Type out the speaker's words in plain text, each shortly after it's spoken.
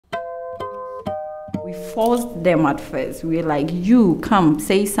We forced them at first. We were like, you come,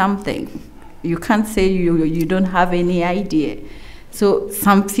 say something. You can't say you don't have any idea. So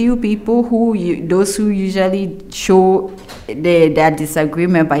some few people those who usually show their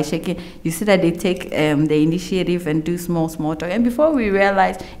disagreement by shaking, you see that they take the initiative and do small talk. And before we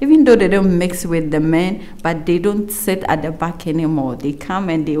realize, even though they don't mix with the men, but they don't sit at the back anymore. They come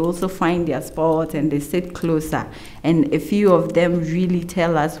and they also find their spot and they sit closer. And a few of them really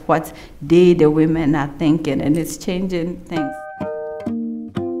tell us what the women are thinking, and it's changing things.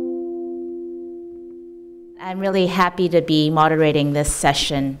 I'm really happy to be moderating this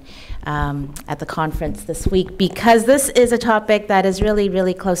session at the conference this week, because this is a topic that is really,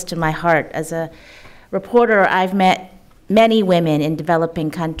 really close to my heart. As a reporter, I've met many women in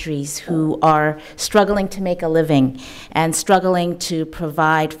developing countries who are struggling to make a living and struggling to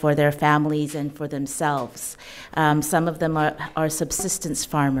provide for their families and for themselves. Some of them are subsistence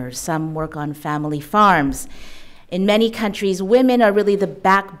farmers. Some work on family farms. In many countries, women are really the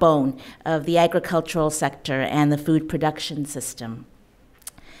backbone of the agricultural sector and the food production system.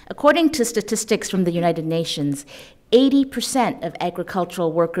 According to statistics from the United Nations, 80% of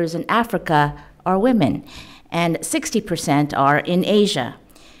agricultural workers in Africa are women, and 60% are in Asia.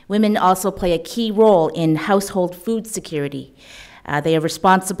 Women also play a key role in household food security. They are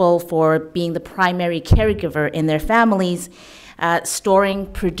responsible for being the primary caregiver in their families, storing,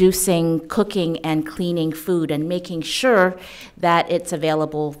 producing, cooking, and cleaning food, and making sure that it's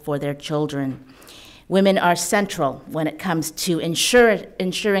available for their children. Women are central when it comes to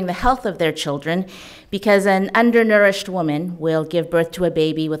ensuring the health of their children, because an undernourished woman will give birth to a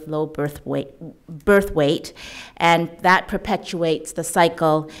baby with low birth weight, and that perpetuates the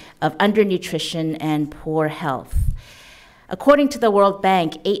cycle of undernutrition and poor health. According to the World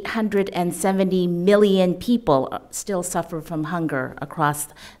Bank, 870 million people still suffer from hunger across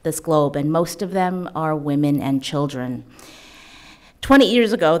this globe, and most of them are women and children. 20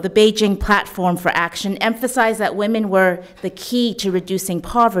 years ago, the Beijing Platform for Action emphasized that women were the key to reducing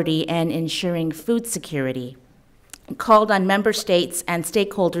poverty and ensuring food security. It called on member states and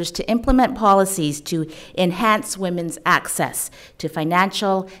stakeholders to implement policies to enhance women's access to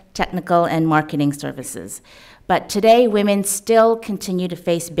financial, technical, and marketing services. But today, women still continue to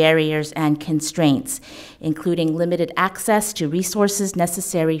face barriers and constraints, including limited access to resources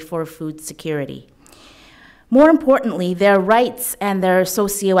necessary for food security. More importantly, their rights and their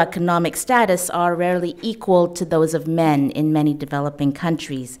socioeconomic status are rarely equal to those of men in many developing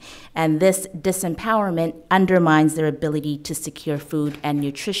countries, and this disempowerment undermines their ability to secure food and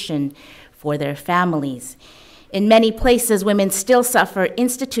nutrition for their families. In many places, women still suffer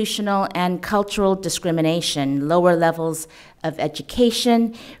institutional and cultural discrimination, lower levels of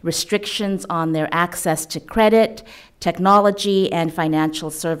education, restrictions on their access to credit, technology, and financial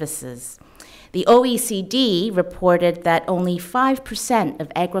services. The OECD reported that only 5%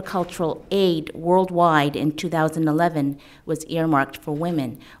 of agricultural aid worldwide in 2011 was earmarked for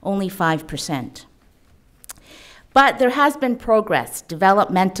women, only 5%. But there has been progress.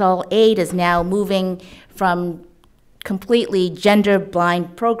 Developmental aid is now moving from completely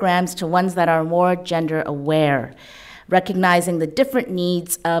gender-blind programs to ones that are more gender-aware, recognizing the different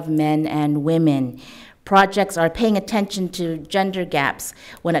needs of men and women. Projects are paying attention to gender gaps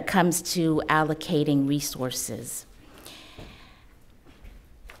when it comes to allocating resources.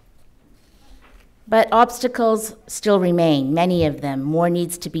 But obstacles still remain, many of them. More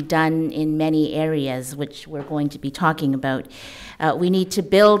needs to be done in many areas, which we're going to be talking about. We need to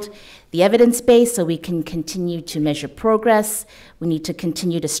build the evidence base so we can continue to measure progress. We need to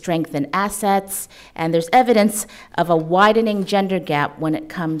continue to strengthen assets. And there's evidence of a widening gender gap when it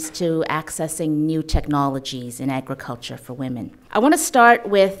comes to accessing new technologies in agriculture for women. I want to start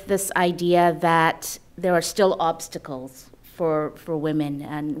with this idea that there are still obstacles for women,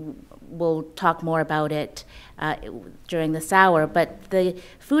 and we'll talk more about it during this hour. But the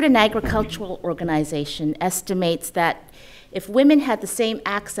Food and Agricultural Organization estimates that if women had the same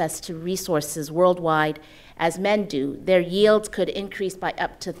access to resources worldwide as men do, their yields could increase by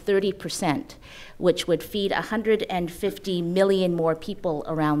up to 30%, which would feed 150 million more people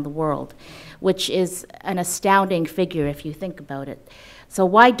around the world, which is an astounding figure if you think about it. So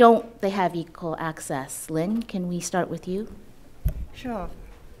why don't they have equal access? Lynn, can we start with you? Sure.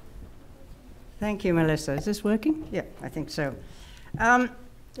 Thank you, Melissa. Is this working? Yeah, I think so.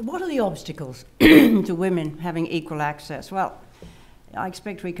 What are the obstacles to women having equal access? Well, I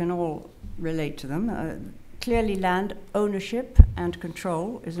expect we can all relate to them. Clearly, land ownership and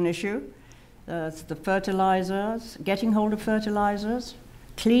control is an issue. The fertilizers, getting hold of fertilizers,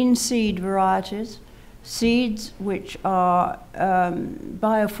 clean seed varieties, seeds which are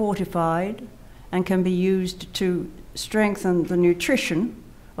biofortified and can be used to strengthen the nutrition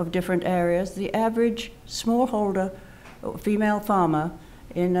of different areas. The average smallholder female farmer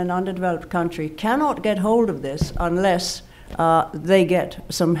in an underdeveloped country cannot get hold of this unless they get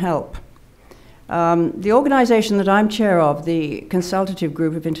some help. The organization that I'm chair of, the Consultative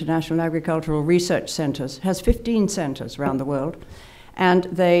Group of International Agricultural Research Centers, has 15 centers around the world, and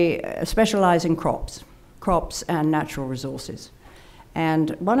they specialize in crops and natural resources.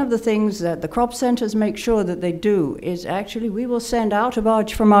 And one of the things that the crop centers make sure that they do is actually we will send out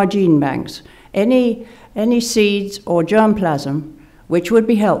from our gene banks any seeds or germplasm which would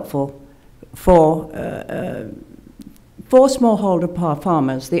be helpful for smallholder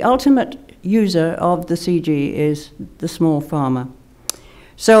farmers. The ultimate user of the CG is the small farmer.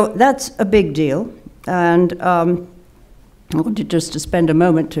 So that's a big deal, and I wanted just to spend a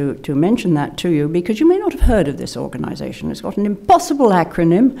moment to mention that to you, because you may not have heard of this organization. It's got an impossible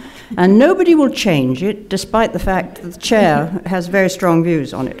acronym, and nobody will change it, despite the fact that the chair has very strong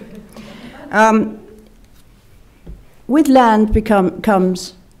views on it. With land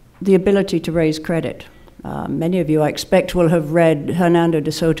comes the ability to raise credit. Many of you, I expect, will have read Hernando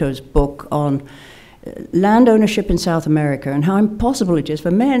de Soto's book on land ownership in South America and how impossible it is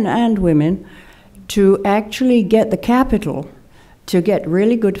for men and women to actually get the capital to get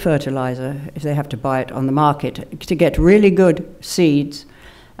really good fertilizer if they have to buy it on the market, to get really good seeds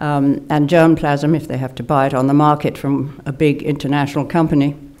and germplasm if they have to buy it on the market from a big international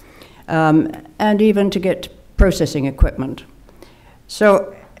company, and even to get processing equipment.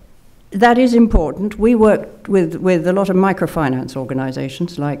 So that is important. We work with a lot of microfinance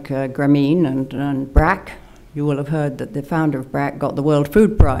organizations like Grameen and BRAC. You will have heard that the founder of BRAC got the World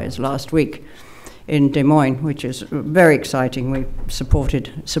Food Prize last week in Des Moines, which is very exciting. We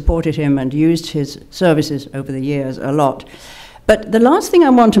supported him and used his services over the years a lot. But the last thing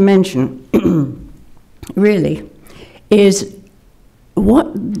I want to mention, really, is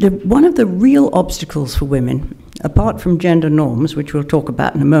one of the real obstacles for women, apart from gender norms, which we'll talk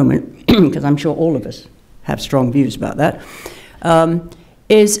about in a moment, because I'm sure all of us have strong views about that,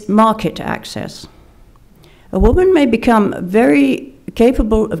 is market access. A woman may become very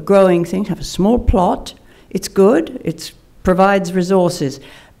capable of growing things, have a small plot, it's good, it provides resources,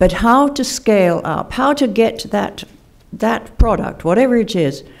 but how to scale up, how to get that product, whatever it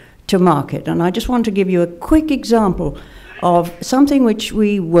is, to market. And I just want to give you a quick example of something which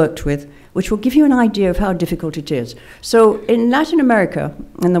we worked with, which will give you an idea of how difficult it is. So in Latin America,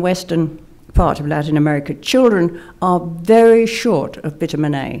 in the western part of Latin America, children are very short of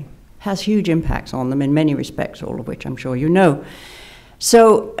vitamin A. Has huge impacts on them in many respects, all of which I'm sure you know.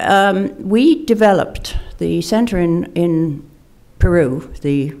 So we developed the center in Peru,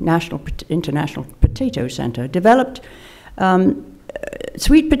 the International Potato Center, developed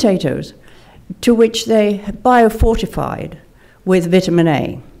sweet potatoes to which they biofortified with vitamin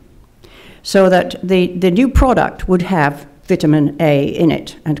A, so that the new product would have vitamin A in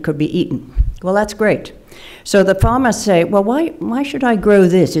it and could be eaten. Well, that's great. So the farmers say, well, why should I grow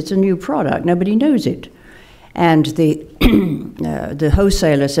this? It's a new product. Nobody knows it. And the the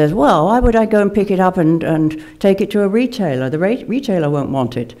wholesaler says, well, why would I go and pick it up and take it to a retailer? The retailer won't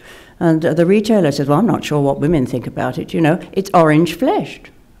want it. And the retailer says, well, I'm not sure what women think about it. You know, it's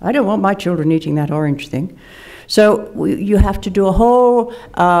orange-fleshed. I don't want my children eating that orange thing. So you have to do a whole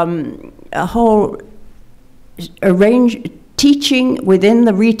teaching within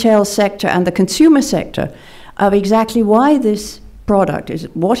the retail sector and the consumer sector of exactly why this product is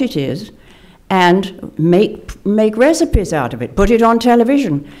what it is, and make recipes out of it, put it on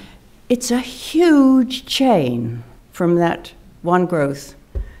television. It's a huge chain from that one growth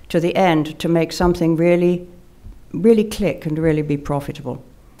to the end to make something really, really click and really be profitable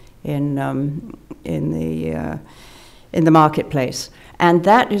in the marketplace. And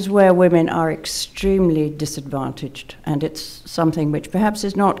that is where women are extremely disadvantaged, and it's something which perhaps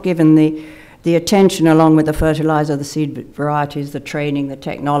is not given the attention, along with the fertilizer, the seed varieties, the training, the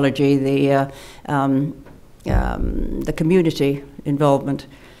technology, the community involvement.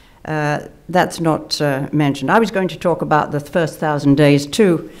 That's not mentioned. I was going to talk about the first 1,000 days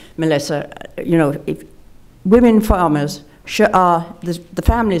too, Melissa. You know, if women farmers are the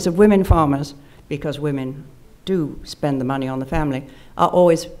families of women farmers, because women do spend the money on the family, are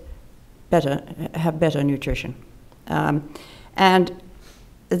always have better nutrition. And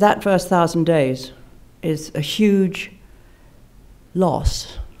that first 1,000 days is a huge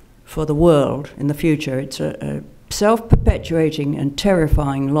loss for the world in the future. It's a self-perpetuating and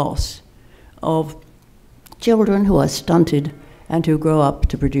terrifying loss of children who are stunted and who grow up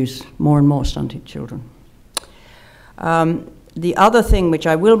to produce more and more stunted children. the other thing, which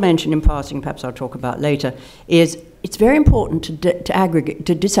I will mention in passing, perhaps I'll talk about later, is it's very important to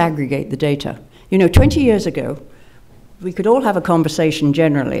disaggregate the data. You know, 20 years ago, we could all have a conversation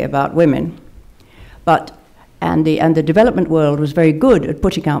generally about women, and the development world was very good at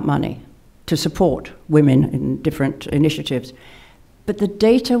putting out money to support women in different initiatives. But the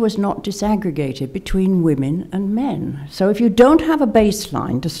data was not disaggregated between women and men. So if you don't have a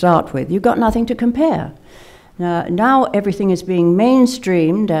baseline to start with, you've got nothing to compare. Now everything is being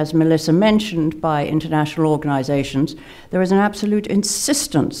mainstreamed, as Melissa mentioned, by international organizations. There is an absolute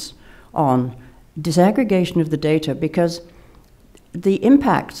insistence on disaggregation of the data because the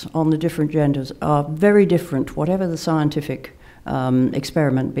impacts on the different genders are very different, whatever the scientific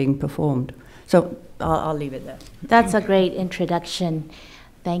experiment being performed. So I'll leave it there. That's a great introduction.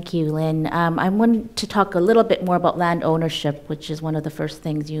 Thank you, Lynn. I wanted to talk a little bit more about land ownership, which is one of the first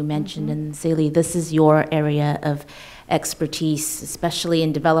things you mentioned. And Celie, this is your area of expertise, especially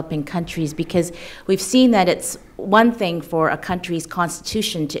in developing countries, because we've seen that it's one thing for a country's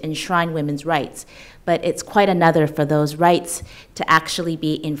constitution to enshrine women's rights, but it's quite another for those rights to actually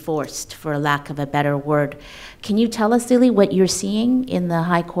be enforced, for lack of a better word. Can you tell us, Celie, what you're seeing in the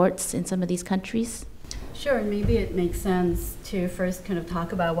high courts in some of these countries? Sure, and maybe it makes sense to first kind of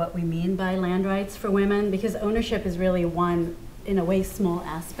talk about what we mean by land rights for women, because ownership is really one, in a way, small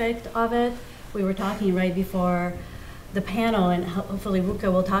aspect of it. We were talking right before the panel, and hopefully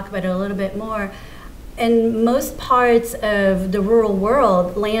Ruka will talk about it a little bit more. In most parts of the rural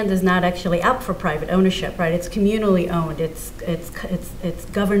world, land is not actually up for private ownership, right? It's communally owned. It's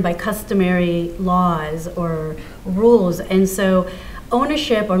governed by customary laws or rules, and so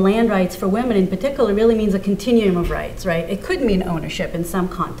ownership or land rights for women in particular really means a continuum of rights, right? It could mean ownership in some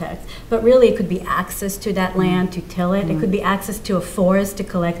context, but really it could be access to that land to till it. It could be access to a forest to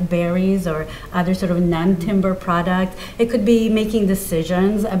collect berries or other sort of non-timber product. It could be making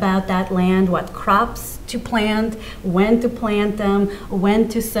decisions about that land, what crops to plant, when to plant them, when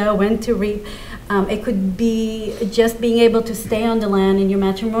to sow, when to reap. It could be just being able to stay on the land in your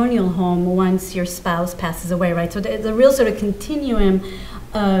matrimonial home once your spouse passes away, right? So there's a real sort of continuum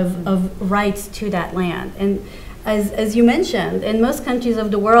of rights to that land. And as you mentioned, in most countries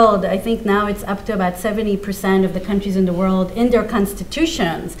of the world, I think now it's up to about 70% of the countries in the world, in their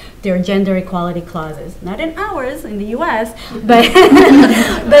constitutions, there are gender equality clauses. Not in ours, in the US, but,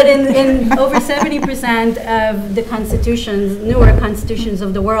 but in over 70% of the constitutions, newer constitutions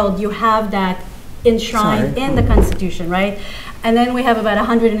of the world, you have that enshrined in the Constitution, right? And then we have about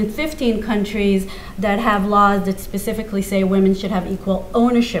 115 countries that have laws that specifically say women should have equal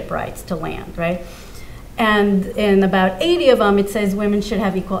ownership rights to land, right? And in about 80 of them, it says women should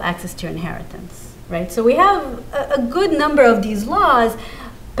have equal access to inheritance, right? So we have a good number of these laws,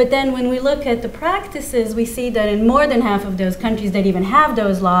 but then when we look at the practices, we see that in more than half of those countries that even have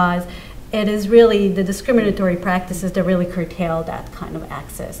those laws, it is really the discriminatory practices that really curtail that kind of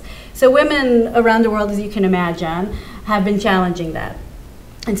access. So women around the world, as you can imagine, have been challenging that.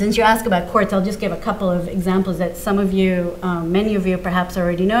 And since you ask about courts, I'll just give a couple of examples that some of you, many of you perhaps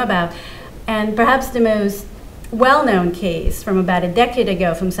already know about. And perhaps the most well-known case from about a decade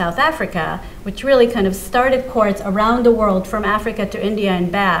ago from South Africa, which really kind of started courts around the world from Africa to India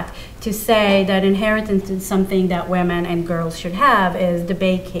and back to say that inheritance is something that women and girls should have, is the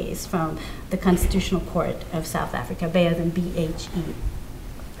Bay case from the Constitutional Court of South Africa, Bay as in B-H-E.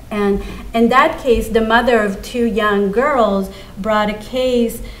 And in that case, the mother of two young girls brought a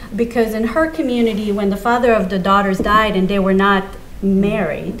case because in her community, when the father of the daughters died and they were not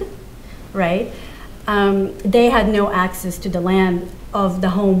married, right, they had no access to the land of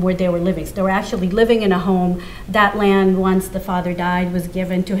the home where they were living. So they were actually living in a home. That land, once the father died, was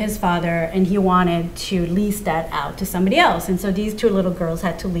given to his father, and he wanted to lease that out to somebody else. And so these two little girls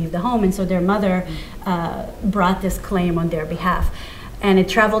had to leave the home, and so their mother brought this claim on their behalf. And it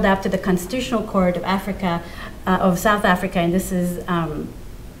traveled up to the Constitutional Court of Africa, of South Africa, and this is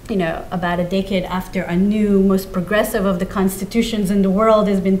you know, about a decade after a new, most progressive of the constitutions in the world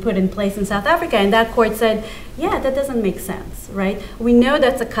has been put in place in South Africa. And that court said, yeah, that doesn't make sense, right? We know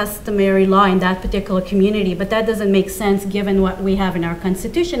that's a customary law in that particular community, but that doesn't make sense given what we have in our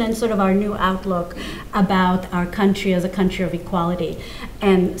constitution and sort of our new outlook about our country as a country of equality,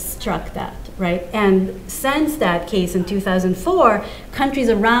 and struck that, right? And since that case in 2004, countries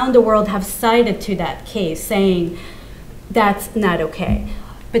around the world have cited to that case saying that's not okay.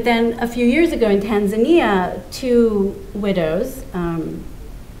 But then a few years ago in Tanzania, two widows,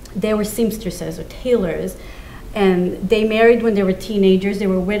 they were seamstresses or tailors, And they married when they were teenagers. They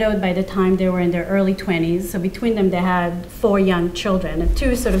were widowed by the time they were in their early 20s. So between them, they had 4 young children, and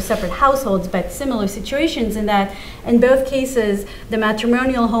 2 sort of separate households, but similar situations in that, in both cases, the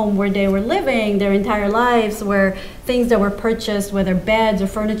matrimonial home where they were living their entire lives were things that were purchased, whether beds or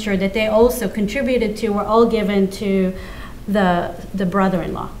furniture, that they also contributed to, were all given to the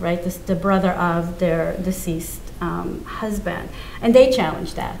brother-in-law, right? The brother of their deceased husband. And they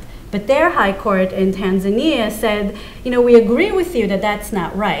challenged that. But their high court in Tanzania said, you know, we agree with you that that's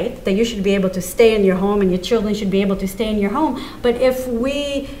not right, that you should be able to stay in your home and your children should be able to stay in your home. But if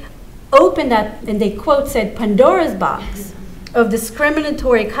we open that, and they quote said, Pandora's box of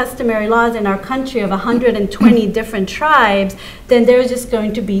discriminatory customary laws in our country of 120 different tribes, then there's just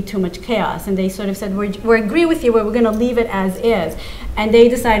going to be too much chaos. And they sort of said, we agree with you, but we're going to leave it as is. And they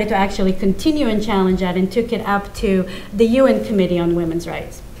decided to actually continue and challenge that and took it up to the UN Committee on Women's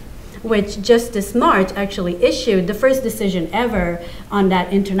Rights, which just this March actually issued the first decision ever on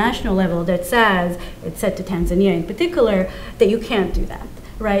that international level that says, it said to Tanzania in particular, that you can't do that,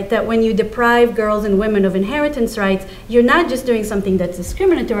 right? That when you deprive girls and women of inheritance rights, you're not just doing something that's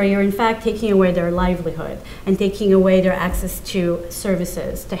discriminatory, you're in fact taking away their livelihood and taking away their access to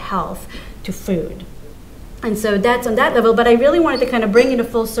services, to health, to food. And so that's on that level, but I really wanted to kind of bring it a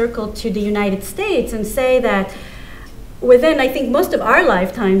full circle to the United States and say that within, I think, most of our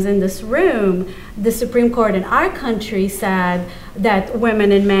lifetimes in this room, the Supreme Court in our country said that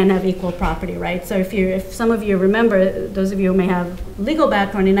women and men have equal property rights. So if some of you remember, those of you who may have legal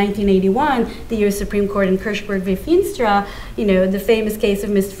background, in 1981, the U.S. Supreme Court in Kirchberg v. Finstra, you know, the famous case of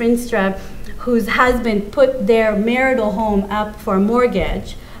Ms. Finstra, whose husband put their marital home up for a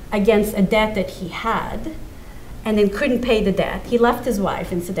mortgage against a debt that he had, and then couldn't pay the debt. He left his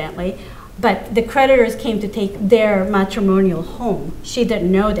wife, incidentally, but the creditors came to take their matrimonial home. She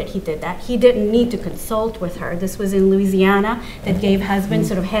didn't know that he did that. He didn't need to consult with her. This was in Louisiana that gave husbands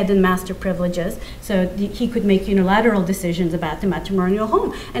sort of head and master privileges, so he could make unilateral decisions about the matrimonial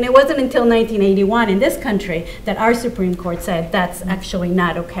home. And it wasn't until 1981 in this country that our Supreme Court said that's actually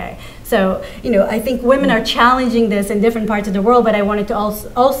not okay. So, you know, I think women are challenging this in different parts of the world, but I wanted to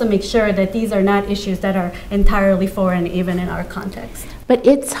also make sure that these are not issues that are entirely foreign, even in our context. But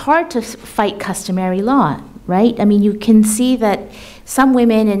it's hard to fight customary law, right? I mean, you can see that some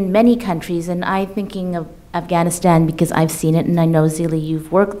women in many countries, and I'm thinking of Afghanistan because I've seen it, and I know, Zili,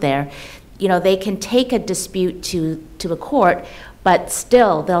 you've worked there, you know, they can take a dispute to the court, but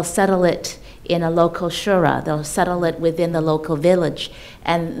still they'll settle it in a local shura. They'll settle it within the local village.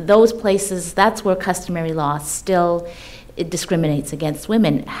 And those places, that's where customary law still it discriminates against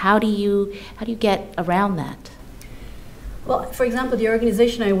women. How do you get around that? Well, for example, the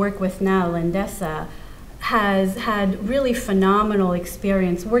organization I work with now, Landesa, has had really phenomenal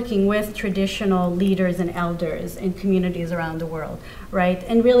experience working with traditional leaders and elders in communities around the world, right?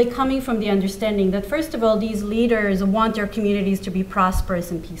 And really coming from the understanding that, first of all, these leaders want their communities to be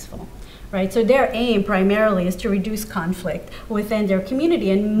prosperous and peaceful, right? So their aim primarily is to reduce conflict within their community,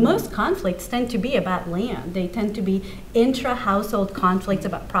 and most conflicts tend to be about land. They tend to be intra-household conflicts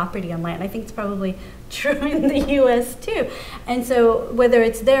about property and land. I think it's probably true in the US too. And so whether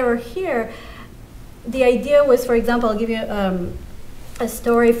it's there or here, the idea was, for example, I'll give you a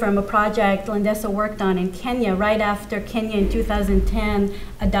story from a project Landesa worked on in Kenya right after Kenya in 2010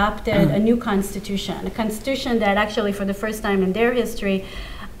 adopted a new constitution, a constitution that actually for the first time in their history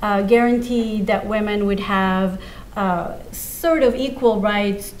guaranteed that women would have sort of equal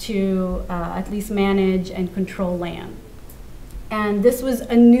rights to at least manage and control land. And this was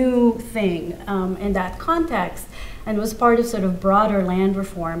a new thing in that context, and was part of sort of broader land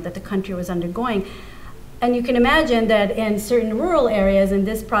reform that the country was undergoing. And you can imagine that in certain rural areas, and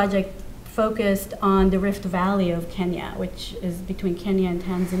this project focused on the Rift Valley of Kenya, which is between Kenya and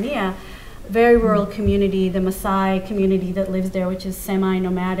Tanzania, very rural community, the Maasai community that lives there, which is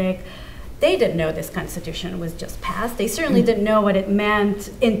semi-nomadic. They didn't know this constitution was just passed. They certainly didn't know what it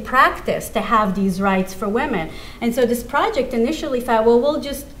meant in practice to have these rights for women. And so this project initially thought, well, we'll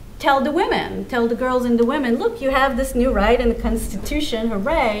just tell the women, tell the girls and the women, look, you have this new right in the Constitution,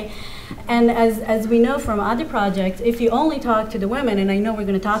 hooray. And as we know from other projects, if you only talk to the women, and I know we're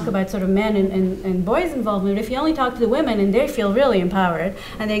going to talk about sort of men and boys' involvement, if you only talk to the women and they feel really empowered,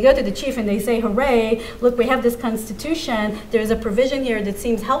 and they go to the chief and they say, hooray, look, we have this Constitution, there's a provision here that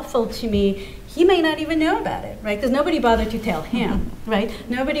seems helpful to me, he may not even know about it, right? Because nobody bothered to tell him, right?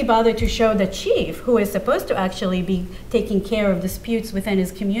 Nobody bothered to show the chief, who is supposed to actually be taking care of disputes within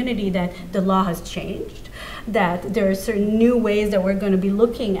his community, that the law has changed, that there are certain new ways that we're going to be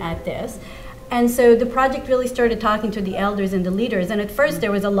looking at this. And so the project really started talking to the elders and the leaders. And at first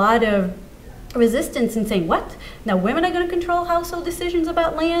there was a lot of resistance in saying, what? Now women are going to control household decisions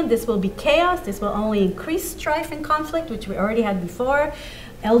about land? This will be chaos. This will only increase strife and conflict, which we already had before.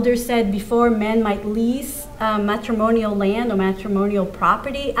 Elders said before men might lease matrimonial land or matrimonial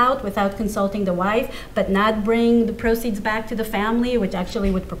property out without consulting the wife, but not bring the proceeds back to the family, which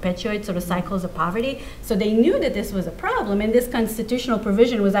actually would perpetuate sort of cycles of poverty. So they knew that this was a problem, and this constitutional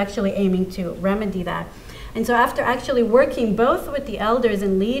provision was actually aiming to remedy that. And so after actually working both with the elders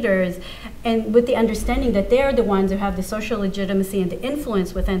and leaders and with the understanding that they're the ones who have the social legitimacy and the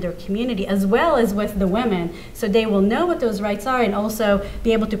influence within their community, as well as with the women, so they will know what those rights are and also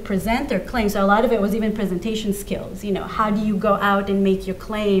be able to present their claims. So a lot of it was even presentation skills. You know, how do you go out and make your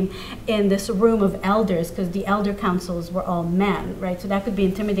claim in this room of elders, because the elder councils were all men, right? So that could be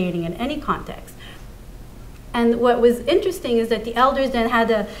intimidating in any context. And what was interesting is that the elders then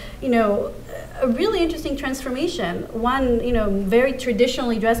had a really interesting transformation. One, very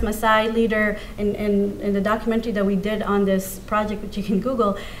traditionally dressed Maasai leader in the documentary that we did on this project, which you can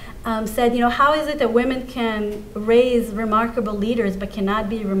Google, said, how is it that women can raise remarkable leaders but cannot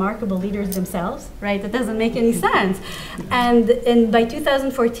be remarkable leaders themselves, right? That doesn't make any sense. And by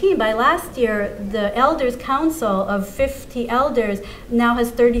 2014, by last year, the Elders Council of 50 elders now has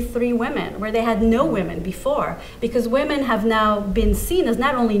 33 women, where they had no women before, because women have now been seen as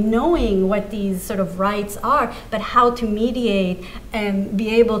not only knowing what these sort of rights are, but how to mediate and be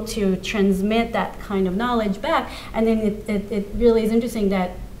able to transmit that kind of knowledge back. And then it really is interesting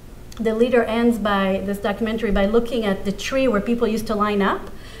that the leader ends by this documentary by looking at the tree where people used to line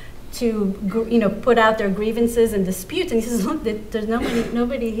up to put out their grievances and disputes, and he says, look, there's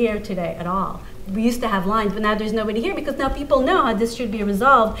nobody here today at all. We used to have lines, but now there's nobody here, because now people know how this should be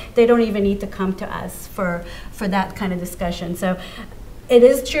resolved. They don't even need to come to us for that kind of discussion. So it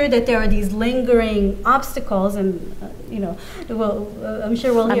is true that there are these lingering obstacles, and I'm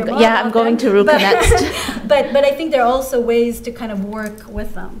sure we'll hear more. Yeah, about I'm going them. to Ruka next. but I think there are also ways to kind of work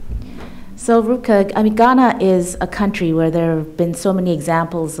with them. So Ruka, Ghana is a country where there have been so many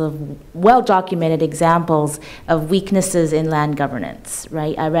examples of, well-documented examples of weaknesses in land governance,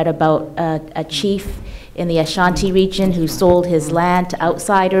 right? I read about a chief in the Ashanti region who sold his land to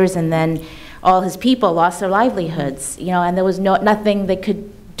outsiders, and then all his people lost their livelihoods, and there was nothing they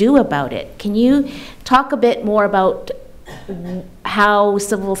could do about it. Can you talk a bit more about how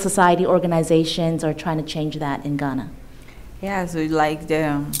civil society organizations are trying to change that in Ghana? Yeah, so like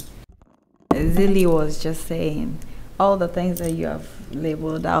Zilly was just saying, all the things that you have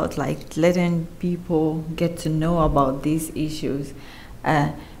labeled out, like letting people get to know about these issues,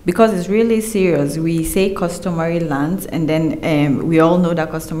 because it's really serious. We say customary lands, and then we all know that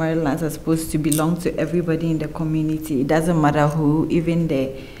customary lands are supposed to belong to everybody in the community. It doesn't matter who, even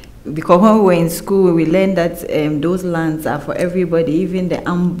because when we were in school, we learned that those lands are for everybody, even the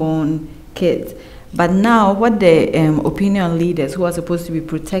unborn kids. But now, what the opinion leaders who are supposed to be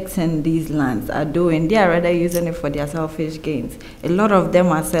protecting these lands are doing, they are rather using it for their selfish gains. A lot of them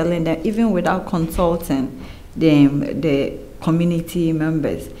are selling them even without consulting the community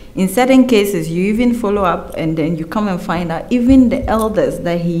members. In certain cases, you even follow up, and then you come and find out even the elders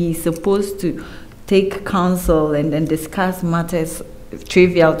that he is supposed to take counsel and then discuss matters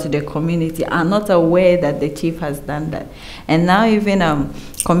trivial to the community are not aware that the chief has done that. And now even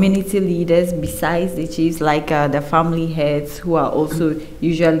community leaders besides the chiefs, like the family heads, who are also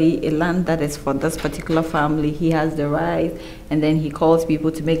usually a land that is for this particular family, he has the right, and then he calls people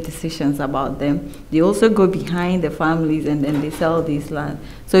to make decisions about them. They also go behind the families, and then they sell these lands.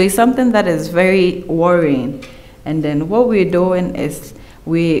 So it's something that is very worrying. And then what we're doing is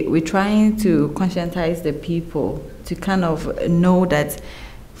we're trying to conscientize the people to kind of know that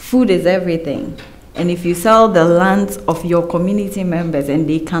food is everything. And if you sell the lands of your community members and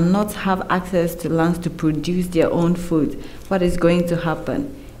they cannot have access to lands to produce their own food, what is going to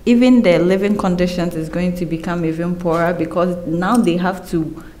happen? Even their living conditions is going to become even poorer, because now they have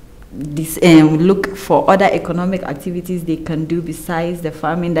to look for other economic activities they can do besides the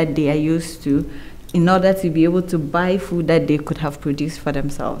farming that they are used to, in order to be able to buy food that they could have produced for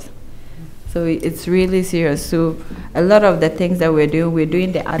themselves. So it's really serious. So a lot of the things that we're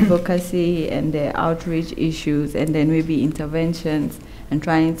doing the advocacy and the outreach issues, and then maybe interventions, and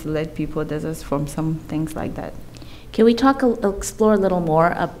trying to let people desist from some things like that. Can we explore a little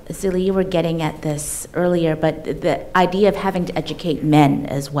more? Zilly, you were getting at this earlier, but the idea of having to educate men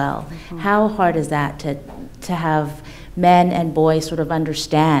as well. Mm-hmm. How hard is that to have men and boys sort of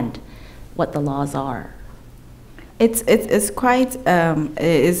understand what the laws are? It's quite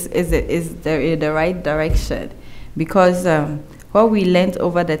is the right direction, because what we learned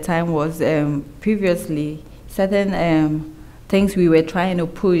over the time was previously certain things we were trying to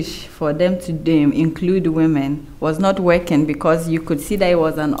push for them to include women was not working, because you could see that it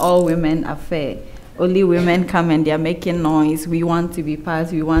was an all-women affair. Only women come and they're making noise. We want to be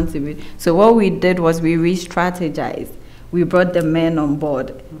part, we want to be. So what we did was we re-strategized. We brought the men on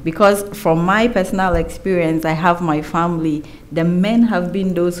board. Because from my personal experience, I have my family, the men have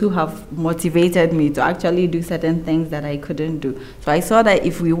been those who have motivated me to actually do certain things that I couldn't do. So I saw that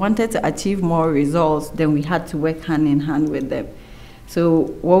if we wanted to achieve more results, then we had to work hand in hand with them. So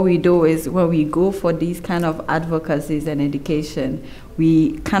what we do is when we go for these kind of advocacies and education,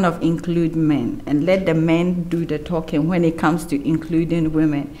 we kind of include men and let the men do the talking when it comes to including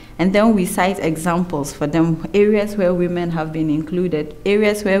women. And then we cite examples for them, areas where women have been included,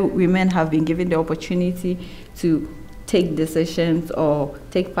 areas where women have been given the opportunity to take decisions or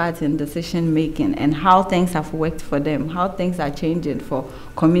take part in decision making, and how things have worked for them, how things are changing for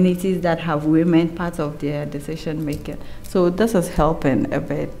communities that have women part of their decision making. So this is helping a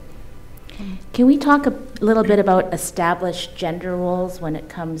bit. Can we talk a little bit about established gender roles when it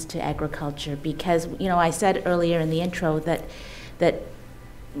comes to agriculture? Because, you know, I said earlier in the intro that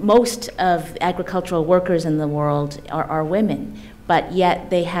most of agricultural workers in the world are women, but yet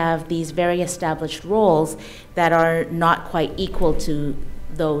they have these very established roles that are not quite equal to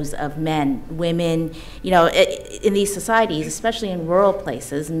those of men. Women, you know, in these societies, especially in rural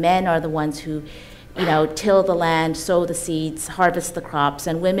places, men are the ones who, you know, till the land, sow the seeds, harvest the crops,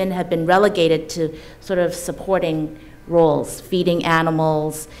 and women have been relegated to sort of supporting roles, feeding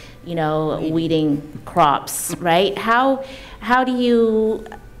animals, you know, weeding crops, right? How do you,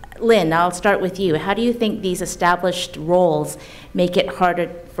 Lynn, I'll start with you. How do you think these established roles make it harder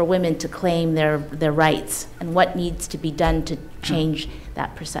for women to claim their rights, and what needs to be done to change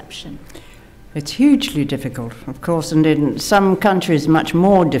that perception? It's hugely difficult, of course, and in some countries much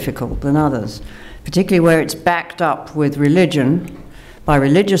more difficult than others, particularly where it's backed up with religion, by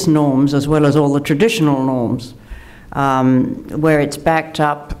religious norms as well as all the traditional norms, where it's backed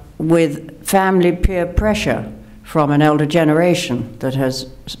up with family peer pressure from an elder generation that has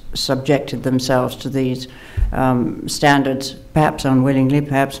subjected themselves to these standards, perhaps unwillingly,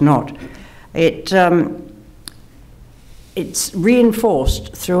 perhaps not. It's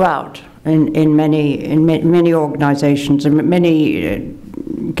reinforced throughout in many organizations and many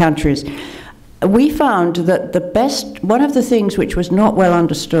countries. We found that one of the things which was not well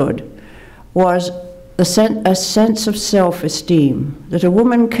understood was a sense of self-esteem, that a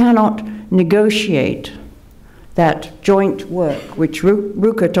woman cannot negotiate that joint work, which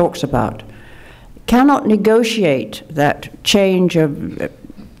Ruka talks about, cannot negotiate that change of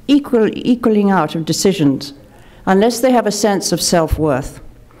equaling out of decisions unless they have a sense of self-worth.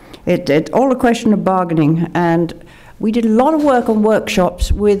 It's all a question of bargaining, and we did a lot of work on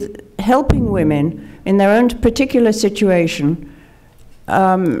workshops with helping women in their own particular situation,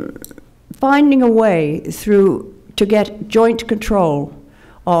 finding a way to get joint control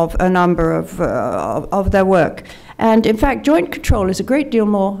of a number of their work. And in fact, joint control is a great deal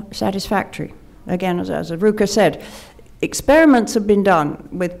more satisfactory. Again, as Ruka said, experiments have been done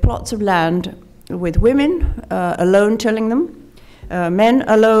with plots of land with women alone tilling them, men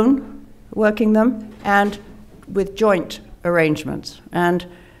alone working them, and with joint arrangements. And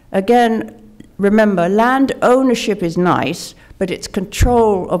again, remember, land ownership is nice, but it's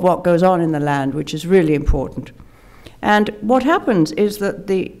control of what goes on in the land which is really important. And what happens is that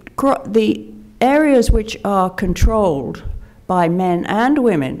the areas which are controlled by men and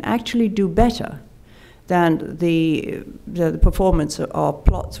women actually do better than the performance of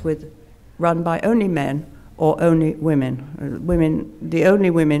plots run by only men or only women. The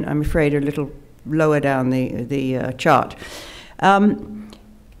only women, I'm afraid, are a little lower down the chart.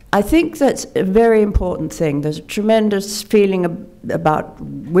 I think that's a very important thing. There's a tremendous feeling about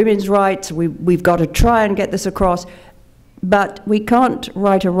women's rights. We've got to try and get this across. But we can't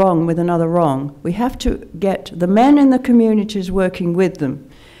right a wrong with another wrong. We have to get the men in the communities working with them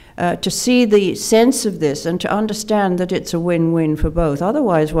to see the sense of this and to understand that it's a win-win for both.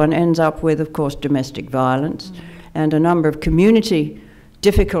 Otherwise, one ends up with, of course, domestic violence and a number of community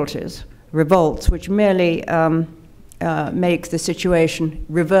difficulties, revolts, which merely make the situation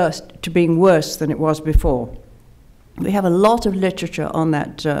reversed to being worse than it was before. We have a lot of literature on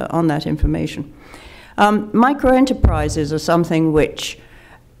that information. Micro-enterprises are something which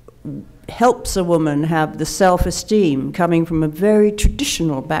helps a woman have the self-esteem coming from a very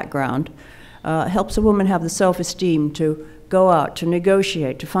traditional background, helps a woman have the self-esteem to go out, to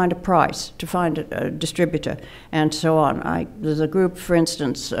negotiate, to find a price, to find a distributor, and so on. There's a group, for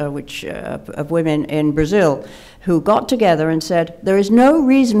instance, of women in Brazil who got together and said, there is no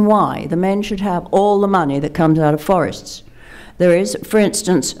reason why the men should have all the money that comes out of forests. There is, for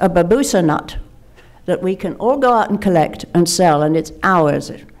instance, a babusa nut that we can all go out and collect and sell, and it's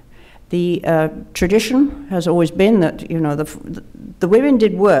ours. The tradition has always been that, you know, the women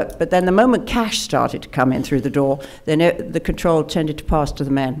did work, but then the moment cash started to come in through the door, then the control tended to pass to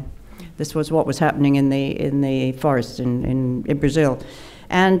the men. This was what was happening in the forests in Brazil.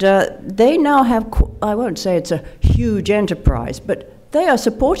 And they now have, I won't say it's a huge enterprise, but they are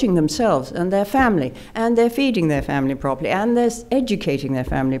supporting themselves and their family, and they're feeding their family properly, and they're educating their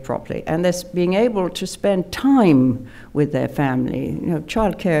family properly, and they're being able to spend time with their family, you know,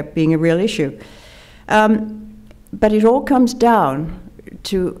 childcare being a real issue. But it all comes down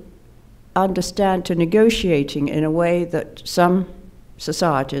to negotiating in a way that some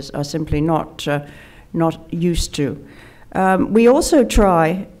societies are simply not used to. We also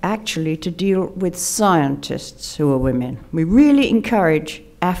try, actually, to deal with scientists who are women. We really encourage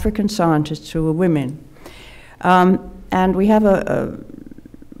African scientists who are women. And we have a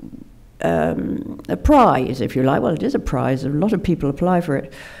prize, if you like. Well, it is a prize. A lot of people apply for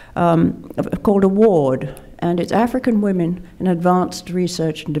it, called Award. And it's African Women in Advanced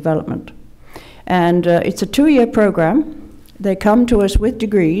Research and Development. And it's a 2-year program. They come to us with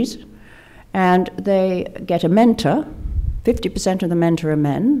degrees, and they get a mentor. 50% of the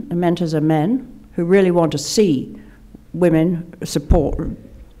mentors are men who really want to see women support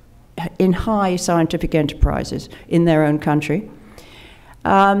in high scientific enterprises in their own country.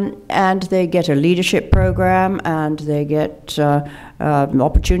 And they get a leadership program, and they get an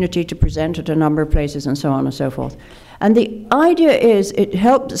opportunity to present at a number of places, and so on and so forth. And the idea is it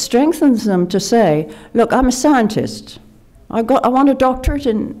strengthens them to say, look, I'm a scientist. I want a doctorate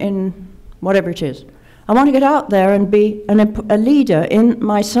in whatever it is. I want to get out there and be a leader in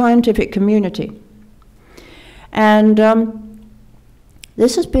my scientific community. And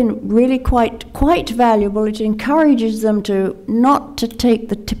this has been really quite valuable. It encourages them not to take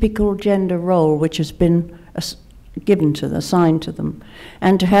the typical gender role which has been assigned to them,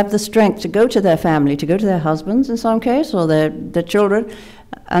 and to have the strength to go to their family, to go to their husbands in some case, or their children,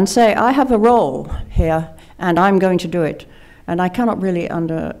 and say, I have a role here, and I'm going to do it. And I cannot really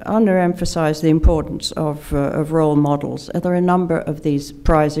underemphasize the importance of role models. There are a number of these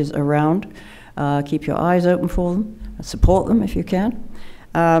prizes around. Keep your eyes open for them, support them if you can.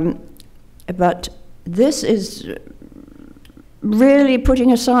 But this is really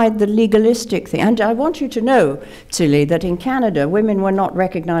putting aside the legalistic thing. And I want you to know, Tilly, that in Canada, women were not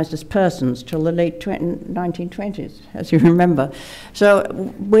recognized as persons till the late 1920s, as you remember. So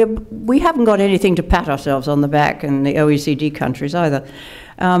we haven't got anything to pat ourselves on the back in the OECD countries either.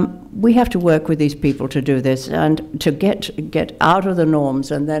 We have to work with these people to do this and to get out of the norms,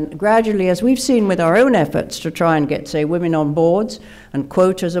 and then gradually, as we've seen with our own efforts to try and get, say, women on boards and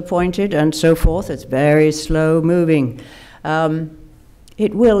quotas appointed and so forth, it's very slow moving.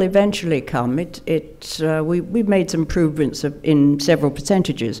 It will eventually come. We've made some improvements in several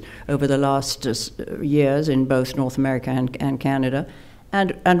percentages over the last years in both North America and Canada,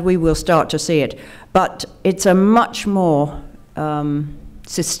 and we will start to see it. But it's a much more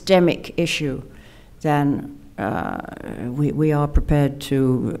systemic issue than we are prepared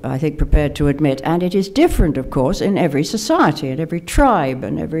to admit. And it is different, of course, in every society, in every tribe,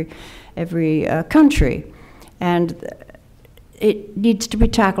 and every country. And it needs to be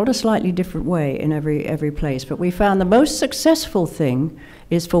tackled a slightly different way in every place. But we found the most successful thing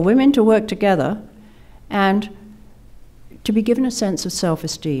is for women to work together and to be given a sense of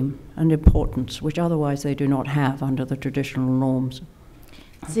self-esteem and importance, which otherwise they do not have under the traditional norms.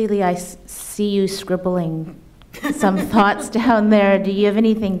 Zelie, I see you scribbling some thoughts down there. Do you have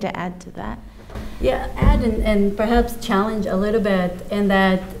anything to add to that? Yeah, add and perhaps challenge a little bit in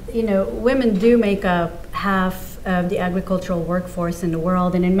that, you know, women do make up half of the agricultural workforce in the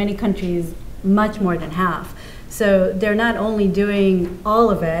world, and in many countries, much more than half. So they're not only doing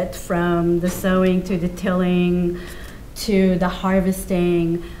all of it, from the sowing to the tilling to the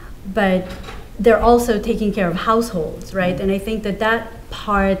harvesting, but they're also taking care of households, right? And I think that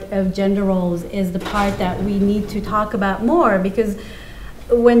part of gender roles is the part that we need to talk about more, because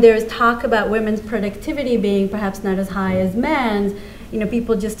when there's talk about women's productivity being perhaps not as high as men's, you know,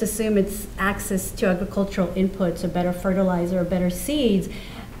 people just assume it's access to agricultural inputs, or better fertilizer, or better seeds.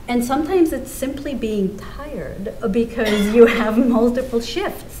 And sometimes it's simply being tired because you have multiple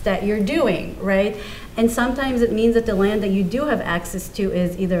shifts that you're doing, right? And sometimes it means that the land that you do have access to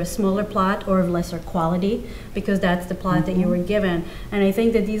is either a smaller plot or of lesser quality, because that's the plot that you were given. And I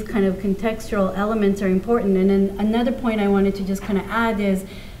think that these kind of contextual elements are important. And then another point I wanted to just kind of add is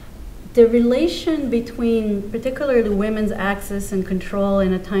the relation between particularly women's access and control,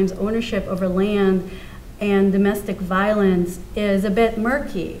 and at times ownership over land, and domestic violence is a bit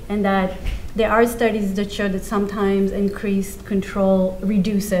murky, and that there are studies that show that sometimes increased control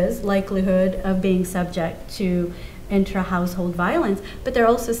reduces likelihood of being subject to intra-household violence, but there are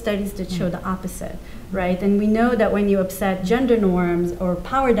also studies that show the opposite, right? And we know that when you upset gender norms or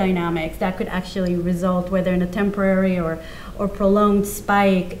power dynamics, that could actually result, whether in a temporary or prolonged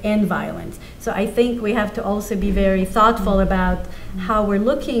spike in violence. So I think we have to also be very thoughtful about how we're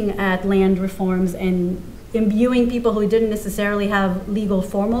looking at land reforms and imbuing people who didn't necessarily have legal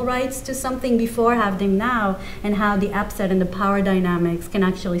formal rights to something before have them now, and how the upset and the power dynamics can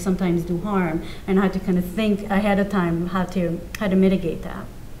actually sometimes do harm, and how to kind of think ahead of time how to mitigate that.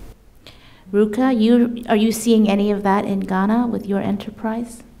 Ruka, are you seeing any of that in Ghana with your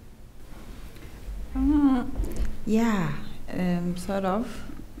enterprise? Yeah, sort of.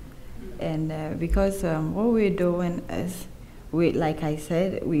 And because what we're doing is, like I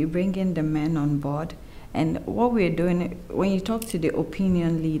said, we bring in the men on board. And what we're doing, when you talk to the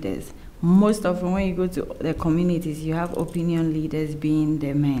opinion leaders, most often when you go to the communities, you have opinion leaders being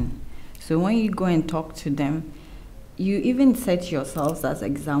the men. So when you go and talk to them, you even set yourselves as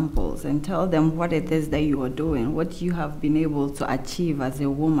examples and tell them what it is that you are doing, what you have been able to achieve as a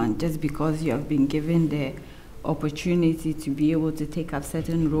woman, just because you have been given the opportunity to be able to take up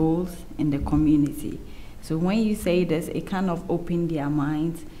certain roles in the community. So when you say this, it kind of opens their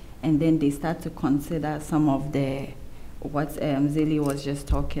minds, and then they start to consider some of what Zili was just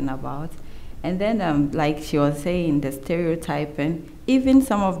talking about. And then, like she was saying, the stereotyping, even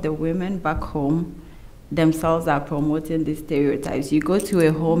some of the women back home themselves are promoting the stereotypes. You go to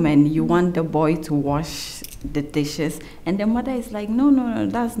a home and you want the boy to wash the dishes, and the mother is like, no,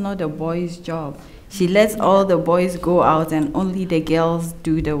 that's not the boy's job. She lets all the boys go out and only the girls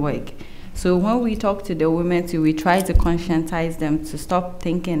do the work. So when we talk to the women too, we try to conscientize them to stop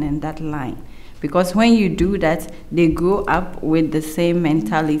thinking in that line. Because when you do that, they grow up with the same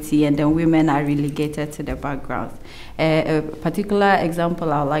mentality, and then women are relegated to the background. A particular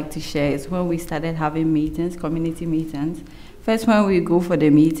example I'd like to share is when we started having meetings, community meetings. First, when we go for the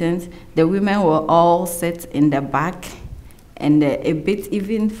meetings, the women will all sit in the back and a bit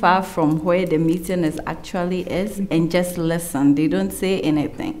even far from where the meeting actually is, and just listen. They don't say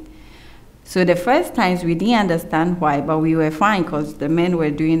anything. So the first times we didn't understand why, but we were fine because the men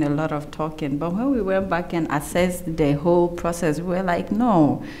were doing a lot of talking. But when we went back and assessed the whole process, we were like,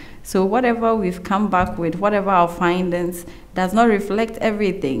 no. So whatever we've come back with, whatever our findings, does not reflect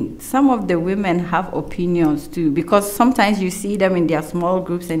everything. Some of the women have opinions too, because sometimes you see them in their small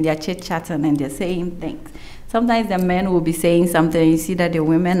groups and they're chit-chatting and they're saying things. Sometimes the men will be saying something, and you see that the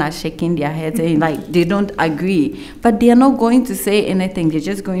women are shaking their heads and like they don't agree. But they are not going to say anything. They're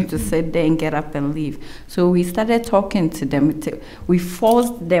just going to sit there and get up and leave. So we started talking to them. We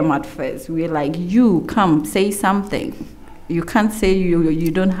forced them at first. We were like, you come, say something. You can't say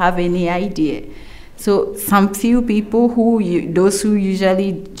you don't have any idea. So some few people those who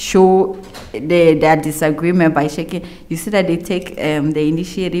usually show their disagreement by shaking, you see that they take the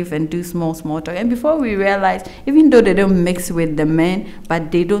initiative and do small talk. And before we realize, even though they don't mix with the men,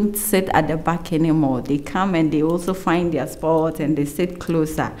 but they don't sit at the back anymore. They come and they also find their spot and they sit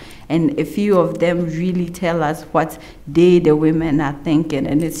closer. And a few of them really tell us what the women are thinking,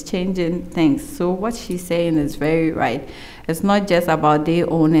 and it's changing things. So what she's saying is very right. It's not just about they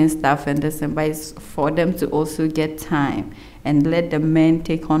owning stuff and this, but it's for them to also get time and let the men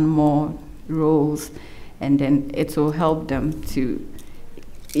take on more roles, and then it will help them to,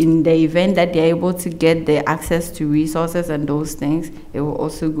 in the event that they're able to get the access to resources and those things, it will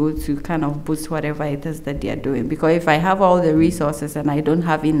also go to kind of boost whatever it is that they're doing. Because if I have all the resources and I don't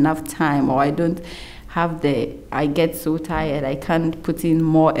have enough time, or I don't have I get so tired, I can't put in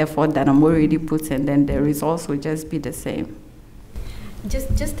more effort than I'm already putting, then the results will just be the same.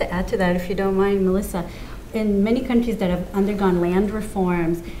 Just to add to that, if you don't mind, Melissa, in many countries that have undergone land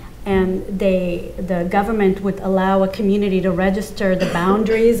reforms, and the government would allow a community to register the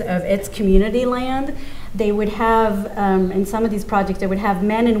boundaries of its community land, they would have, in some of these projects, they would have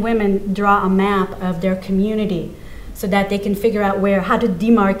men and women draw a map of their community, so that they can figure out how to